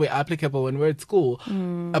things that were applicable when we're at school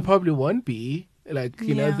probably won't be. Like,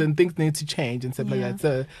 you know, then things need to change and stuff like that.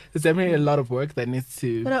 So there's definitely a lot of work that needs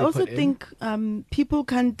to But I also think people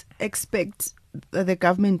can't expect the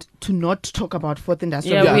government to not talk about fourth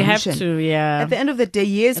industrial revolution. We have to, At the end of the day,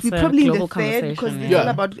 yes, it's we're probably in the third conversation, because it's all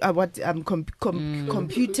about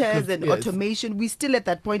computers and automation. We're still at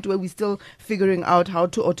that point where we're still figuring out how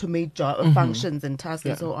to automate functions and tasks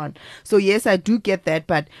and so on. So yes, I do get that,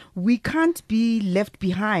 but we can't be left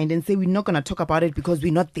behind and say we're not going to talk about it because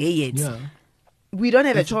we're not there yet. Yeah. We don't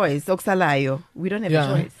have a choice. Oksalayo. We don't have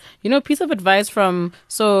a choice. You know, piece of advice from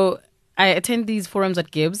I attend these forums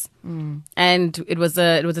at Gibbs, and it was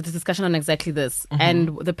a discussion on exactly this.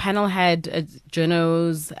 And the panel had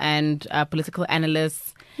journos and political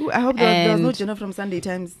analysts. Ooh, I hope there was no journal from Sunday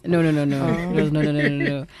Times. No.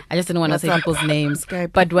 No. I just didn't want to say people's names.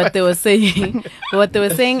 But what they were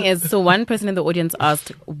saying is, so one person in the audience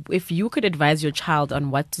asked, if you could advise your child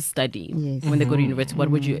on what to study when they go to university,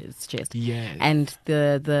 what would you suggest? Yes. And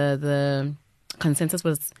the consensus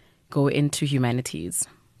was go into humanities.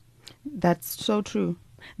 That's so true.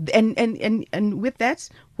 And with that,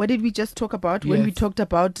 what did we just talk about when we talked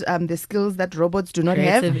about the skills that robots do not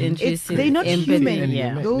have? They're not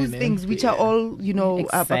human. Those things which are all, you know.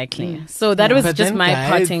 Exactly. So that was just my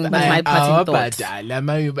parting thought.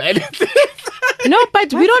 No,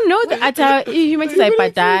 but we don't know that humans are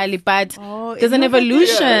badali, but there's an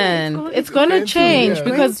evolution. It's gonna change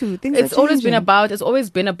because it's always been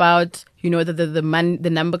about you know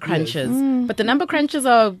the number crunches, but the number crunches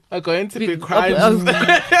are going to be crunches.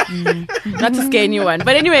 Not to scare anyone,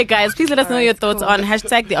 but anyway, guys, please let us know your thoughts on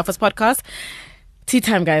 #The Office Podcast. Tea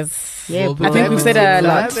time, guys. Yeah, I think we've said a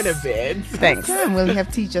lot. Thanks. We'll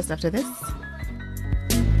have tea just after this.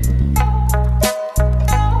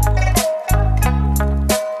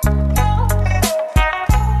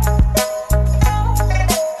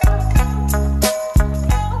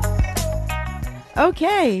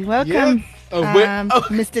 Okay, welcome,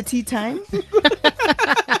 Mr. Tea Time.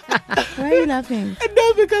 Why are you laughing?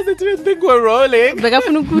 No, because I didn't think we're rolling. Yeah,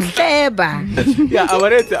 I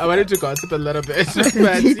wanted to gossip a little bit.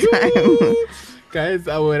 But guys,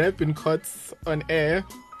 I would have been caught on air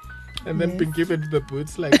and then been given the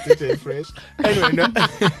boots like DJ Fresh. Anyway, no,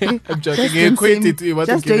 I'm joking.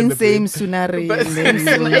 Just doing same sunari.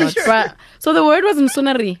 So the word was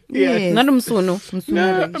msunari, not msuno.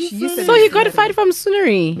 So he got fired from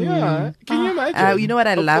msunari. Yeah, can you imagine? You know what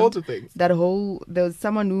I love? There was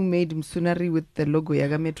someone who made msunari with the logo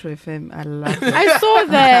Yaga Metro FM. I love it. I saw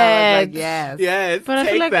that. I was like, yes, but I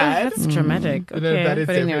feel like that's dramatic. Okay, no, that is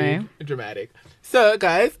anyway, dramatic. So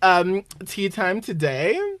guys, tea time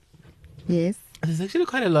today. Yes. There's actually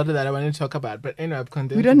quite a lot of that I want to talk about, but anyway, I've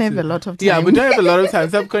condensed. We don't have a lot of time. Yeah, we don't have a lot of time,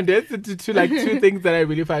 so I've condensed it to like two things that I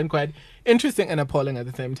really find quite interesting and appalling at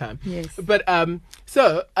the same time. Yes. But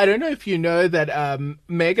so I don't know if you know that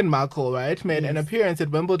Meghan Markle, right, made an appearance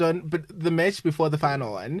at Wimbledon, but the match before the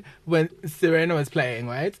final one when Serena was playing,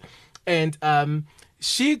 right, and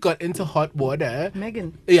she got into hot water.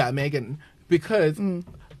 Meghan. Yeah, Meghan,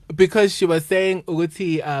 because she was saying,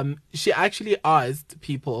 she actually asked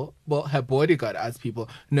people, well, her bodyguard asked people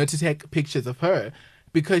not to take pictures of her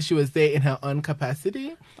because she was there in her own capacity.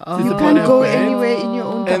 You can't go anywhere in your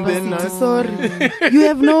own capacity. Sorry.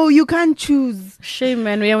 You can't choose. Shame,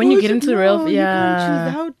 man. Yeah, when you get into real, you can't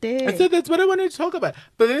choose. How dare. So that's what I wanted to talk about.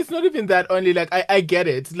 But then it's not even that only. Like, I get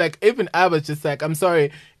it. Like, even I was just like, I'm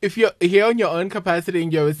sorry. If you're here on your own capacity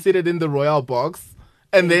and you're seated in the royal box,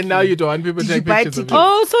 and then now you don't want people to take pictures of you.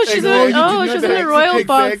 Oh, so she's she's in a royal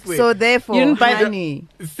box. So therefore, you didn't buy honey.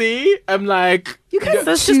 See, I'm like, you can't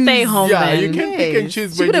just stay home. Yeah, then. you can pick and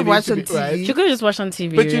choose. She could have watched on TV. Right? She could have just watched on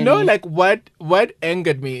TV. But you know, like what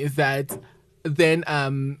angered me is that then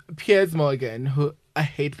Piers Morgan, who I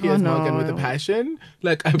hate Piers Morgan with a passion.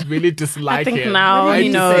 Like I really dislike him. I think now he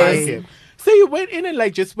knows. Him. So you went in and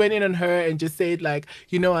like just went in on her and just said like,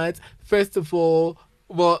 you know what? First of all.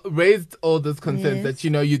 Well, raised all those concerns that, you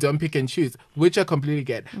know, you don't pick and choose, which I completely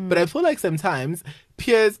get. But I feel like sometimes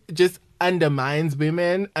Piers just undermines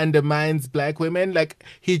women, undermines black women. Like,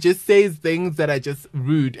 he just says things that are just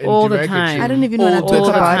rude and all derogatory. the time. I don't even want to talk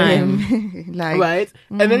about him. Like, right?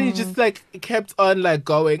 And then he just, like, kept on, like,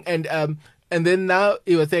 going. And then now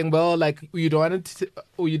he was saying, well, like, you don't want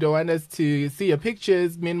us to see your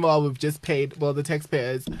pictures. Meanwhile, we've just paid, well, the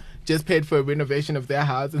taxpayers just paid for a renovation of their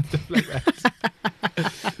house and stuff like that.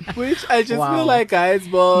 Which I just feel like, guys,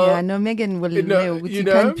 well... Yeah, no, Megan will know. You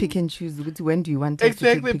can't pick and choose when do you want us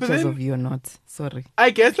to take pictures of you or not. Sorry.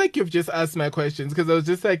 I guess, like, you've just asked my questions, because I was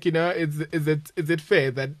just like, is it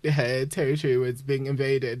fair that her territory was being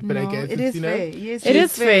invaded? But I guess it is fair. Yes, it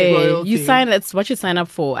is fair. Royalty. You sign, it's what you sign up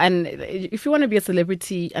for. And if you want to be a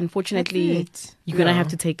celebrity, unfortunately, you're going to have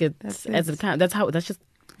to take it as it comes. That's just...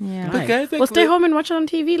 Yeah. But guys, like, well, stay home and watch it on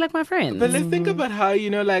TV like my friends. But let's think about how,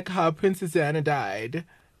 how Princess Diana died.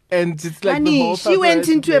 And just like Honey, the whole she went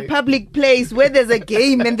into a public place where there's a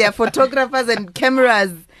game and there are photographers and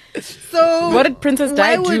cameras. So what did Princess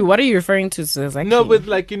Di do? What are you referring to, sis? No, with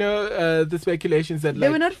the speculations that they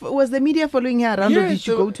were not. Was the media following her around, or did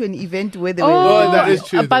she go to an event where they were? Oh, that is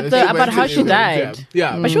true. About how she died.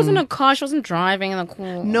 Yeah, but she was in a car. She wasn't driving in a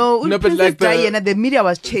car. No, but like Diana, the media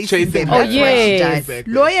was chasing them. Oh yeah,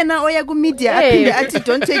 lawyer na oyagu media.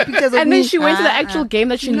 Don't take pictures of me. And then she went to the actual game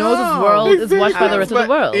that she knows the world is watched by the rest of the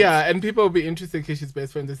world. Yeah, and people will be interested because she's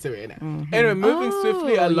best friend with Serena. Anyway, moving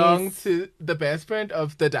swiftly along to the best friend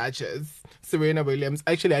of the Duchess, Serena Williams.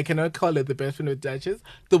 Actually, I cannot call it the best friend of the Duchess.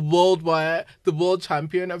 The world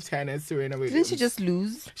champion of tennis, Serena Williams. Didn't she just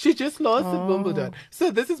lose? She just lost at Wimbledon. So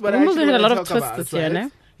this is what Wimbledon I actually had a lot want of to talk twists about. This year, no?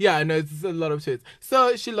 Yeah, no, it's a lot of twists.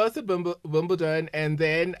 So she lost at Wimbledon, and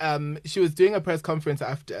then she was doing a press conference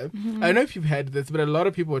after. I don't know if you've heard this, but a lot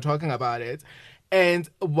of people were talking about it. And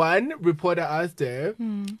one reporter asked her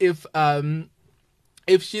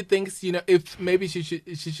if she thinks, if maybe she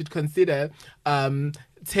should consider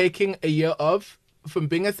taking a year off from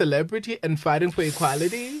being a celebrity and fighting for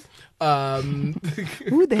equality.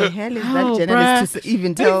 Who the hell is that journalist to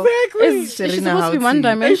even tell? Exactly. She's supposed to be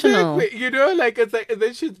one-dimensional. Exactly. it's like,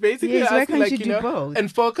 then she's basically asking,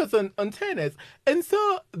 and focus on tennis. And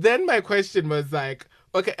so then my question was like,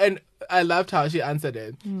 okay, and I loved how she answered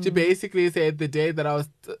it. She basically said, the day that I was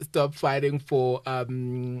stop fighting for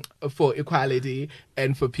equality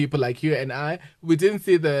and for people like you and I, we didn't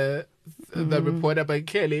see the reporter, but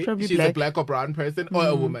clearly she's a black or brown person or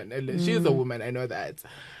a woman. She's a woman, I know that.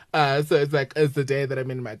 So it's like, it's the day that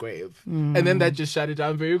I'm in my grave. And then that just shut it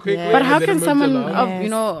down very quickly. Yeah. But how can someone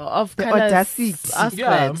of the color audacity ask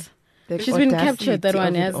that? She's been captured, that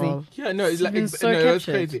one, has he? Yeah, no, it's like, it's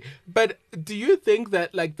crazy. But do you think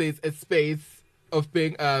that like there's a space of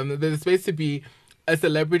being, there's a space to be a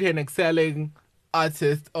celebrity and excelling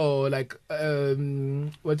artist or like, what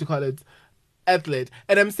do you call it? Athlete.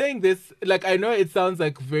 And I'm saying this, like, I know it sounds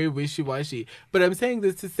like very wishy-washy, but I'm saying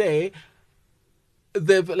this to say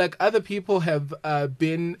like other people have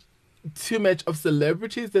been too much of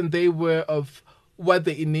celebrities than they were of what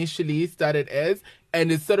they initially started as,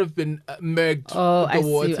 and it's sort of been merged the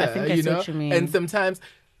water. I think I see what you mean. And sometimes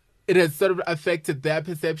it has sort of affected their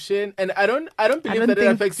perception, and I don't believe that it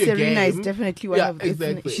affects your game. Serena is definitely one of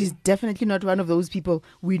exactly. She's definitely not one of those people.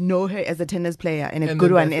 We know her as a tennis player and a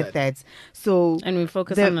good one at that. So and we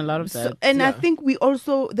focus on a lot of that. I think we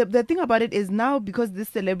also the thing about it is now, because this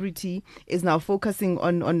celebrity is now focusing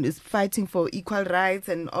on is fighting for equal rights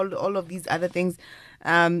and all of these other things.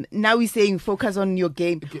 Now we're saying focus on your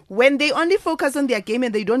game. When they only focus on their game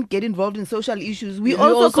and they don't get involved in social issues, we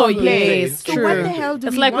also complain. Yes, so true. what the hell do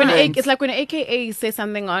it's we like want? It's like when AKA says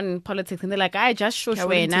something on politics and they're like, I just show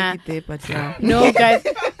nah. No, guys,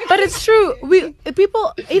 but it's true. We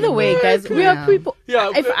people either way, guys. We are people.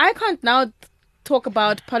 Yeah, if I can't now talk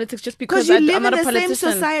about politics just because you live I'm not in a the politician.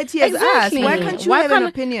 same society as us. Why can't you have an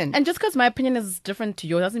opinion? And just because my opinion is different to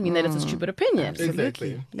yours doesn't mean that it's a stupid opinion.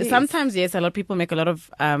 Exactly. Yes. Sometimes, yes, a lot of people make a lot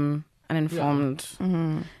of uninformed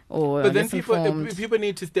or but then people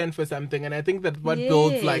need to stand for something, and I think that what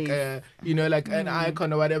builds like an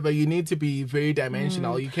icon or whatever, you need to be very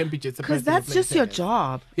dimensional. You can't be just a person, because that's just your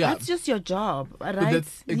job. Yeah, that's just your job, right?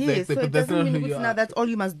 Exactly. So it doesn't mean now that's all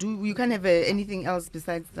you must do. You can't have anything else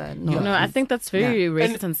besides that. No, I think that's very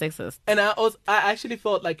racist and sexist. And I actually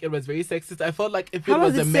felt like it was very sexist. I felt like if it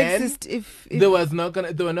was a man, if they were not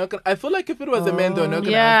gonna. I feel like if it was a man, they were not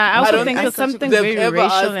gonna. Yeah, I also think there's something very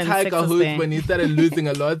racial and sexist. When he started losing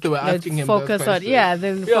a lot, they were asking him focus on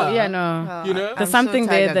there's something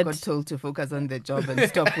there that got told to focus on the job and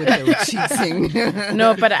stop with the cheating.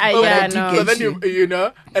 No, but But then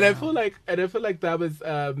and I feel like that was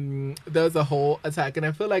a whole attack, and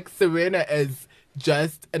I feel like Serena as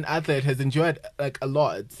just an athlete has enjoyed like a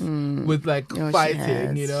lot with like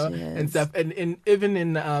fighting, and stuff, and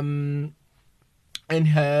even in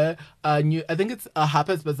her new, I think it's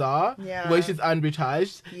Harper's Bazaar, where she's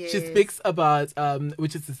unretouched. Yes. She speaks about,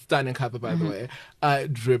 which is a stunning cover, by the way,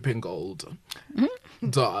 dripping gold.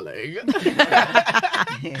 Darling.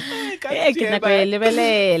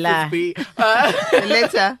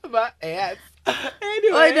 Later. Yes.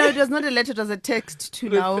 Anyway. Oh no, it was not a letter; it was a text to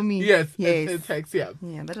Naomi. Yes, yes, a text. Yeah,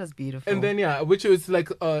 yeah, that was beautiful. And then which was like,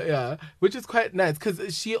 which is quite nice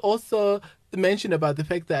because she also mentioned about the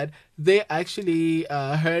fact that they actually,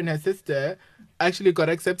 her and her sister actually got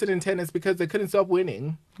accepted in tennis because they couldn't stop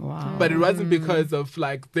winning. Wow! But it wasn't because of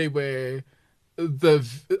like they were the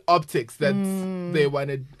optics that they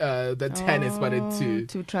wanted, that tennis wanted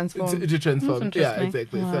to transform. To transform. Yeah,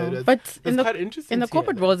 exactly. Wow. So but quite interesting. In the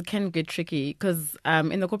corporate world, it can get tricky because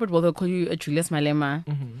in the corporate world, they'll call you a Julius Malema.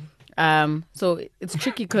 So it's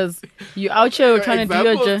tricky because you're out here trying to do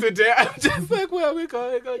your job. Today, I'm just like, where are we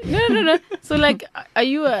going? No. So like, are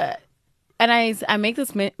you a... And I make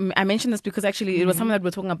this. I mention this because actually it was something that we're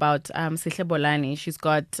talking about. Sihle Bolani, she's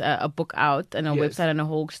got a book out and a website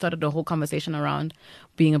and she started a whole conversation around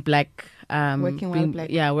being a black, working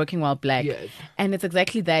while black. Yes. And it's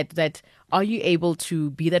exactly that. That are you able to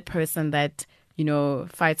be that person that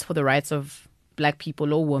fights for the rights of black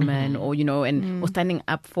people or women or or standing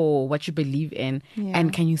up for what you believe in,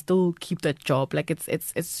 and can you still keep that job? Like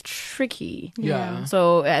it's tricky.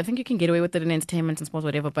 So I think you can get away with it in entertainment and sports,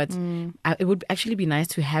 whatever, but it would actually be nice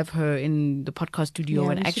to have her in the podcast studio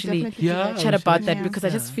and actually chat about that, because I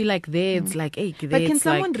just feel like it's like, hey, but can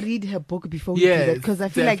someone read her book before we do that? Because I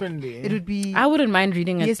feel like it would be... I wouldn't mind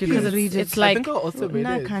reading it because it's like... I think I'll also read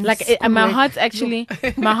it. Like my heart's actually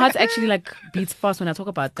like beats fast when I talk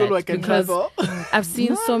about that, because I've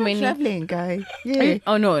seen so many traveling guy. Yeah.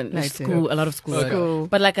 Oh no, a lot of school. Okay.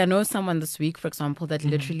 But like I know someone this week, for example, that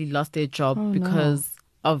literally lost their job because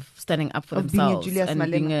of standing up for themselves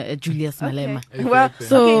being a Julius Malema. Exactly. Well,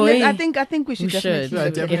 so I think we should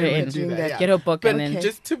definitely get her in, get her book, but and then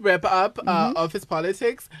just to wrap up office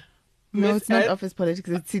politics. No, it's not office politics.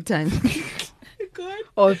 It's tea time.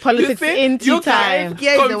 Or politics in tea time.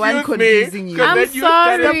 Yeah, the one confusing you. I'm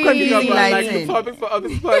sorry. Stop confusing the topics for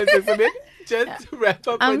office politics. And then just to wrap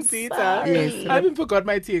up on tea time. Yes. I haven't forgot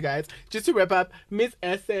my tea, guys. Just to wrap up, Miss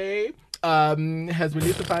Essay has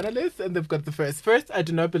released the finalists, and they've got the first. First, I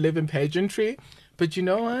do not believe in pageantry, but you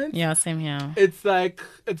know what? Yeah, same here. It's like,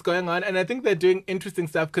 it's going on, and I think they're doing interesting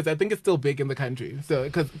stuff because I think it's still big in the country. So,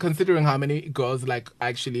 because considering how many girls like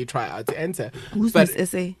actually try out to enter. Who's Miss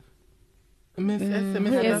Essay? Miss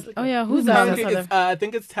Essay. Oh yeah, who's that? I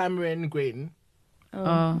think it's Tamarin Green.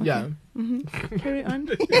 Oh. Yeah. Carry on.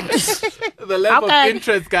 The level of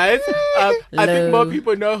interest, guys. I think more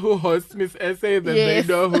people know who hosts Miss Essay than they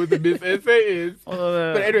know who the Miss Essay is.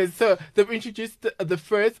 But anyway, so they've introduced the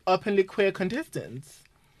first openly queer contestants.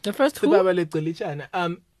 The first who? Openly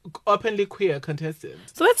queer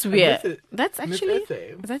contestants. So that's weird. That's actually...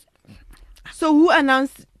 So who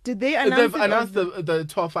announced... Did they announce... They've announced the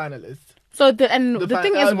 12 finalists. So the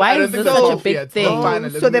thing is, why is this such a big thing?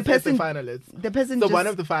 So the person one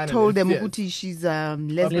of the finalists told them Uti she's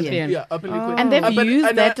lesbian. Yeah, openly queer. And they've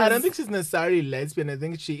used that. I don't think she's necessarily lesbian. I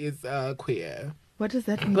think she is queer. What does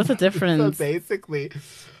that mean? What's the difference? So basically,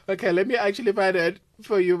 okay, let me actually find out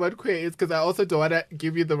for you what queer is, because I also don't want to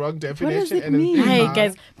give you the wrong definition. What does it mean? Hey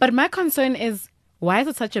guys, but my concern is, why is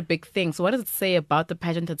it such a big thing? So what does it say about the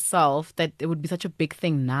pageant itself that it would be such a big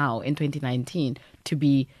thing now in 2019 to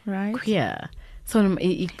be queer? So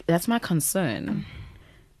that's my concern.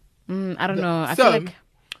 I don't know. I feel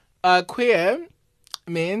like queer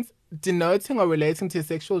means denoting or relating to a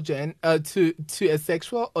sexual to a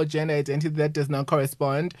sexual or gender identity that does not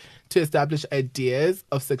correspond to established ideas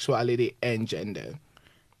of sexuality and gender.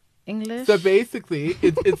 English. So basically,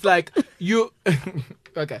 it's like you.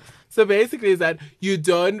 Okay. So basically, is that you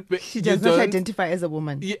don't. She does not identify as a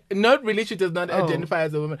woman. Not really. She does not identify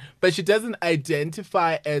as a woman, but she doesn't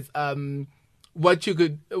identify as what you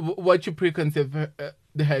preconceive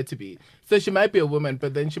her to be. So she might be a woman,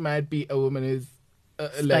 but then she might be a woman who's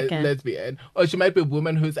lesbian, or she might be a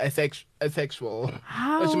woman who's asexual.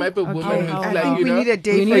 How? Or she might be a woman who's like, we need a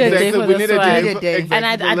day. We need a day for this one. And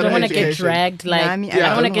I don't want to get dragged. Like I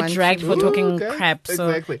don't want to get dragged for talking crap. So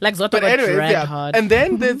like Zoto got dragged hard. And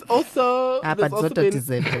then there's also but Zoto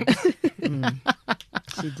deserved it.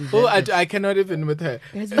 Oh, I cannot even with her.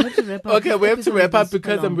 Guys, we have to wrap up. Okay, we have to wrap up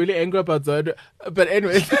because I'm really angry about Zoto. But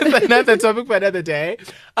anyway, that's another topic for another day.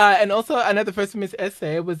 And also another first Miss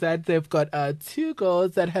Essay was that they've got 2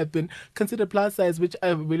 girls that have been considered plus size, which I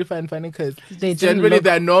really find funny because generally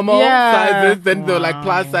they're normal sizes, then they're like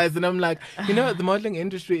plus size, and I'm like, the modeling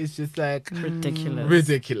industry is just like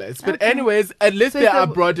ridiculous. But anyways, at least they are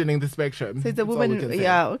broadening the spectrum. So it's a woman.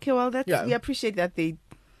 Yeah. Okay. Well, we appreciate that they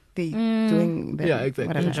doing that. Yeah, exactly.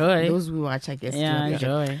 Whatever. Enjoy. Those who watch, I guess. Yeah,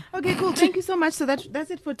 enjoy. Okay, cool. Thank you so much. So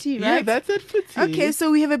that's it for tea, right? Yeah, that's it for tea. Okay,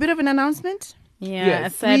 so we have a bit of an announcement. Yeah, a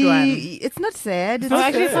sad one. It's not sad.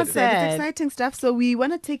 Actually, it's not sad. It's exciting stuff. So we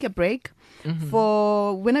want to take a break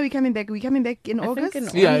for when are we coming back? Are we coming back in August? in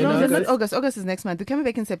Not August. August is next month. We're coming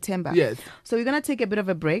back in September. Yes. So we're gonna take a bit of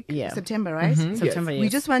a break. Yeah. September, right? September. Yes. We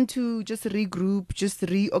just want to just regroup, just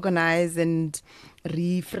reorganize and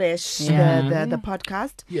refresh the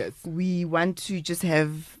podcast. Yes. We want to just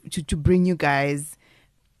have to bring you guys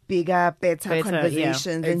bigger, better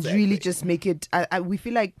conversations and really just make it. We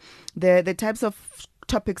feel like the types of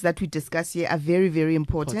topics that we discuss here are very, very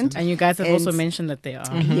important. And you guys have also mentioned that they are.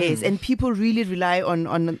 Yes, and people really rely on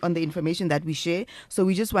the information that we share. So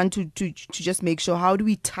we just want to just make sure, how do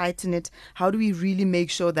we tighten it? How do we really make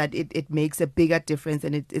sure that it makes a bigger difference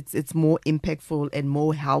and it's more impactful and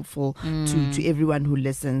more helpful to everyone who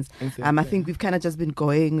listens. Exactly. I think we've kind of just been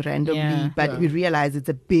going randomly, but we realize it's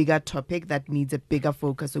a bigger topic that needs a bigger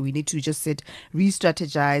focus. So we need to just sit,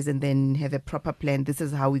 re-strategize, and then have a proper plan. This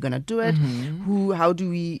is how we're gonna do it.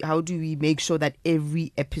 How do we make sure that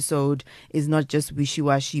every episode is not just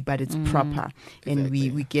wishy-washy but it's proper, and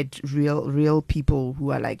we get real people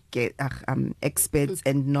who are like experts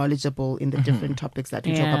and knowledgeable in the different topics that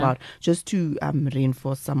we talk about, just to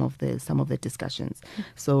reinforce some of the discussions.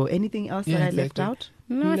 So anything else that I left out?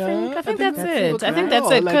 No, I think that's it. I think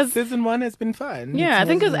that's it. Because season 1 has been fun. Yeah, I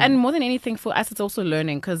think, and more than anything for us, it's also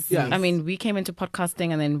learning. Because I mean, we came into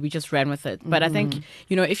podcasting and then we just ran with it. But I think,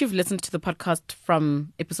 if you've listened to the podcast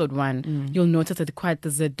from episode 1, you'll notice that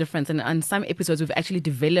there's a difference. And on some episodes, we've actually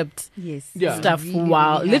developed stuff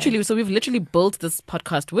literally. So we've literally built this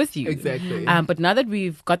podcast with you. Exactly. But now that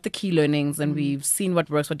we've got the key learnings and we've seen what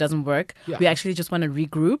works, what doesn't work, we actually just want to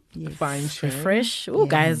regroup, refresh. Oh,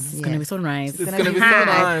 guys, it's going to be so nice. It's going to be so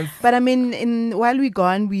nice. But I mean, while we're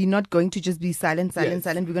gone, we're not going to just be silent. We're going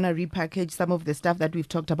to repackage some of the stuff that we've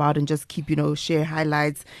talked about and just keep, share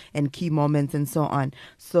highlights and key moments and so on.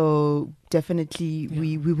 So definitely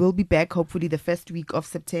we will be back hopefully the first week of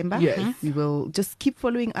September. Yes. We will just keep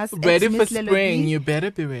following us. Ready for spring. You better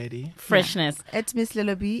be ready. Freshness. At Miss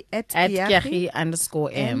Lillaby, at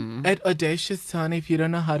Kiachi_M. At Audacious Tony. If you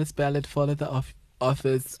don't know how to spell it, follow the office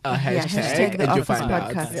hashtag the and you office find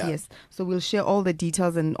podcast. out. Yes. So we'll share all the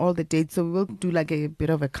details and all the dates. So we'll do like a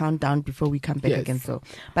bit of a countdown before we come back again. So,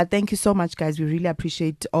 but thank you so much, guys. We really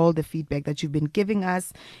appreciate all the feedback that you've been giving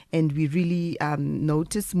us, and we really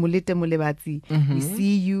notice Mulete Mulebatsi. We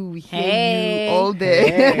see you, we hear you all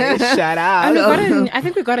day. Shout out. And I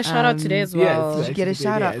think we got a shout out today as well. Yes, Did you get a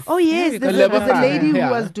shout out? yes. Oh yes, there's a lady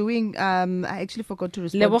who was doing. I actually forgot to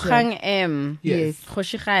respond. Lebogang M. Yes.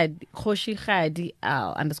 Khoshigadi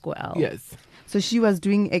L_L. Yes. So she was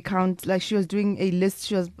doing she was doing a list.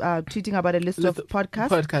 She was tweeting about a list of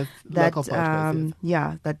podcasts local podcasts,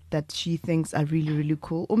 that she thinks are really, really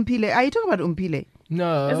cool. Umpile, are you talking about Umpile?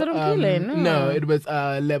 No. Is it Umpile? No, it was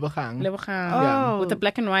Lebogang. Lebogang. With the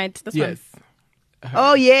black and white. This one. Her.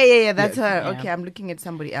 Oh yeah, that's her. Yeah. Okay, I'm looking at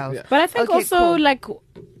somebody else. Yeah. But I think cool. so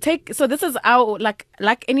this is our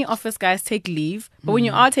like any office guys take leave. But when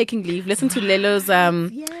you are taking leave, listen to Lelo's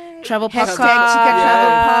travel podcast.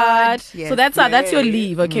 Travel pod. Yes. So that's your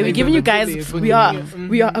leave. Okay, we're giving you guys. We are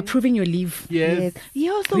approving your leave. Yes.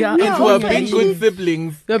 Yeah, so we are we're being good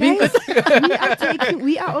siblings.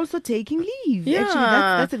 We are also taking leave. Yeah. Actually,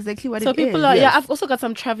 that's exactly what it is. So people are. Yeah, I've also got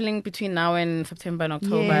some traveling between now and September and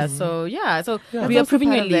October. Yes. So we are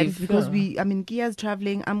approving your leave because Kia's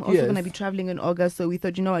traveling. I'm also going to be traveling in August. So we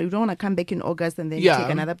thought, we don't want to come back in August and then take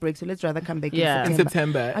another break. So let's rather come back in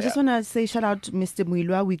September. I just want to say shout out to Mr.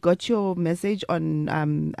 Muilwa. We got your message on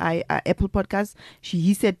Apple Podcast.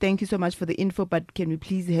 He said thank you so much for the info, but can we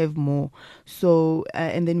please have more? So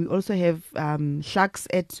and then we also have Sharks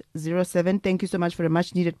at 07. Thank you so much for a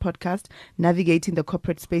much needed podcast. Navigating the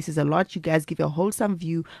corporate spaces a lot. You guys give a wholesome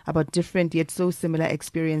view about different yet so similar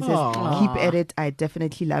experiences. Aww. Keep at it. I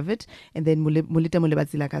definitely love it. And then Mulita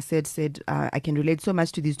Mulebatsi, like I said I can relate so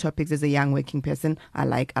much to these topics as a young working person. I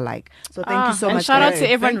like. So thank you so much. And shout out to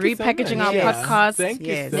everyone repackaging our podcast. Thank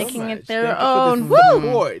you so making much. it their Thank own. You for the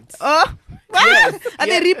support. Oh, are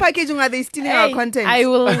they repackaging? Are they stealing our content? I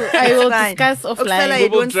will discuss offline. We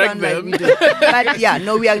will drag them. But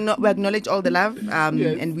we acknowledge all the love,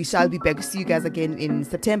 and we shall be back. See you guys again in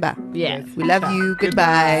September. Yes. We love you.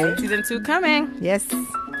 Goodbye. Season 2 coming. Yes.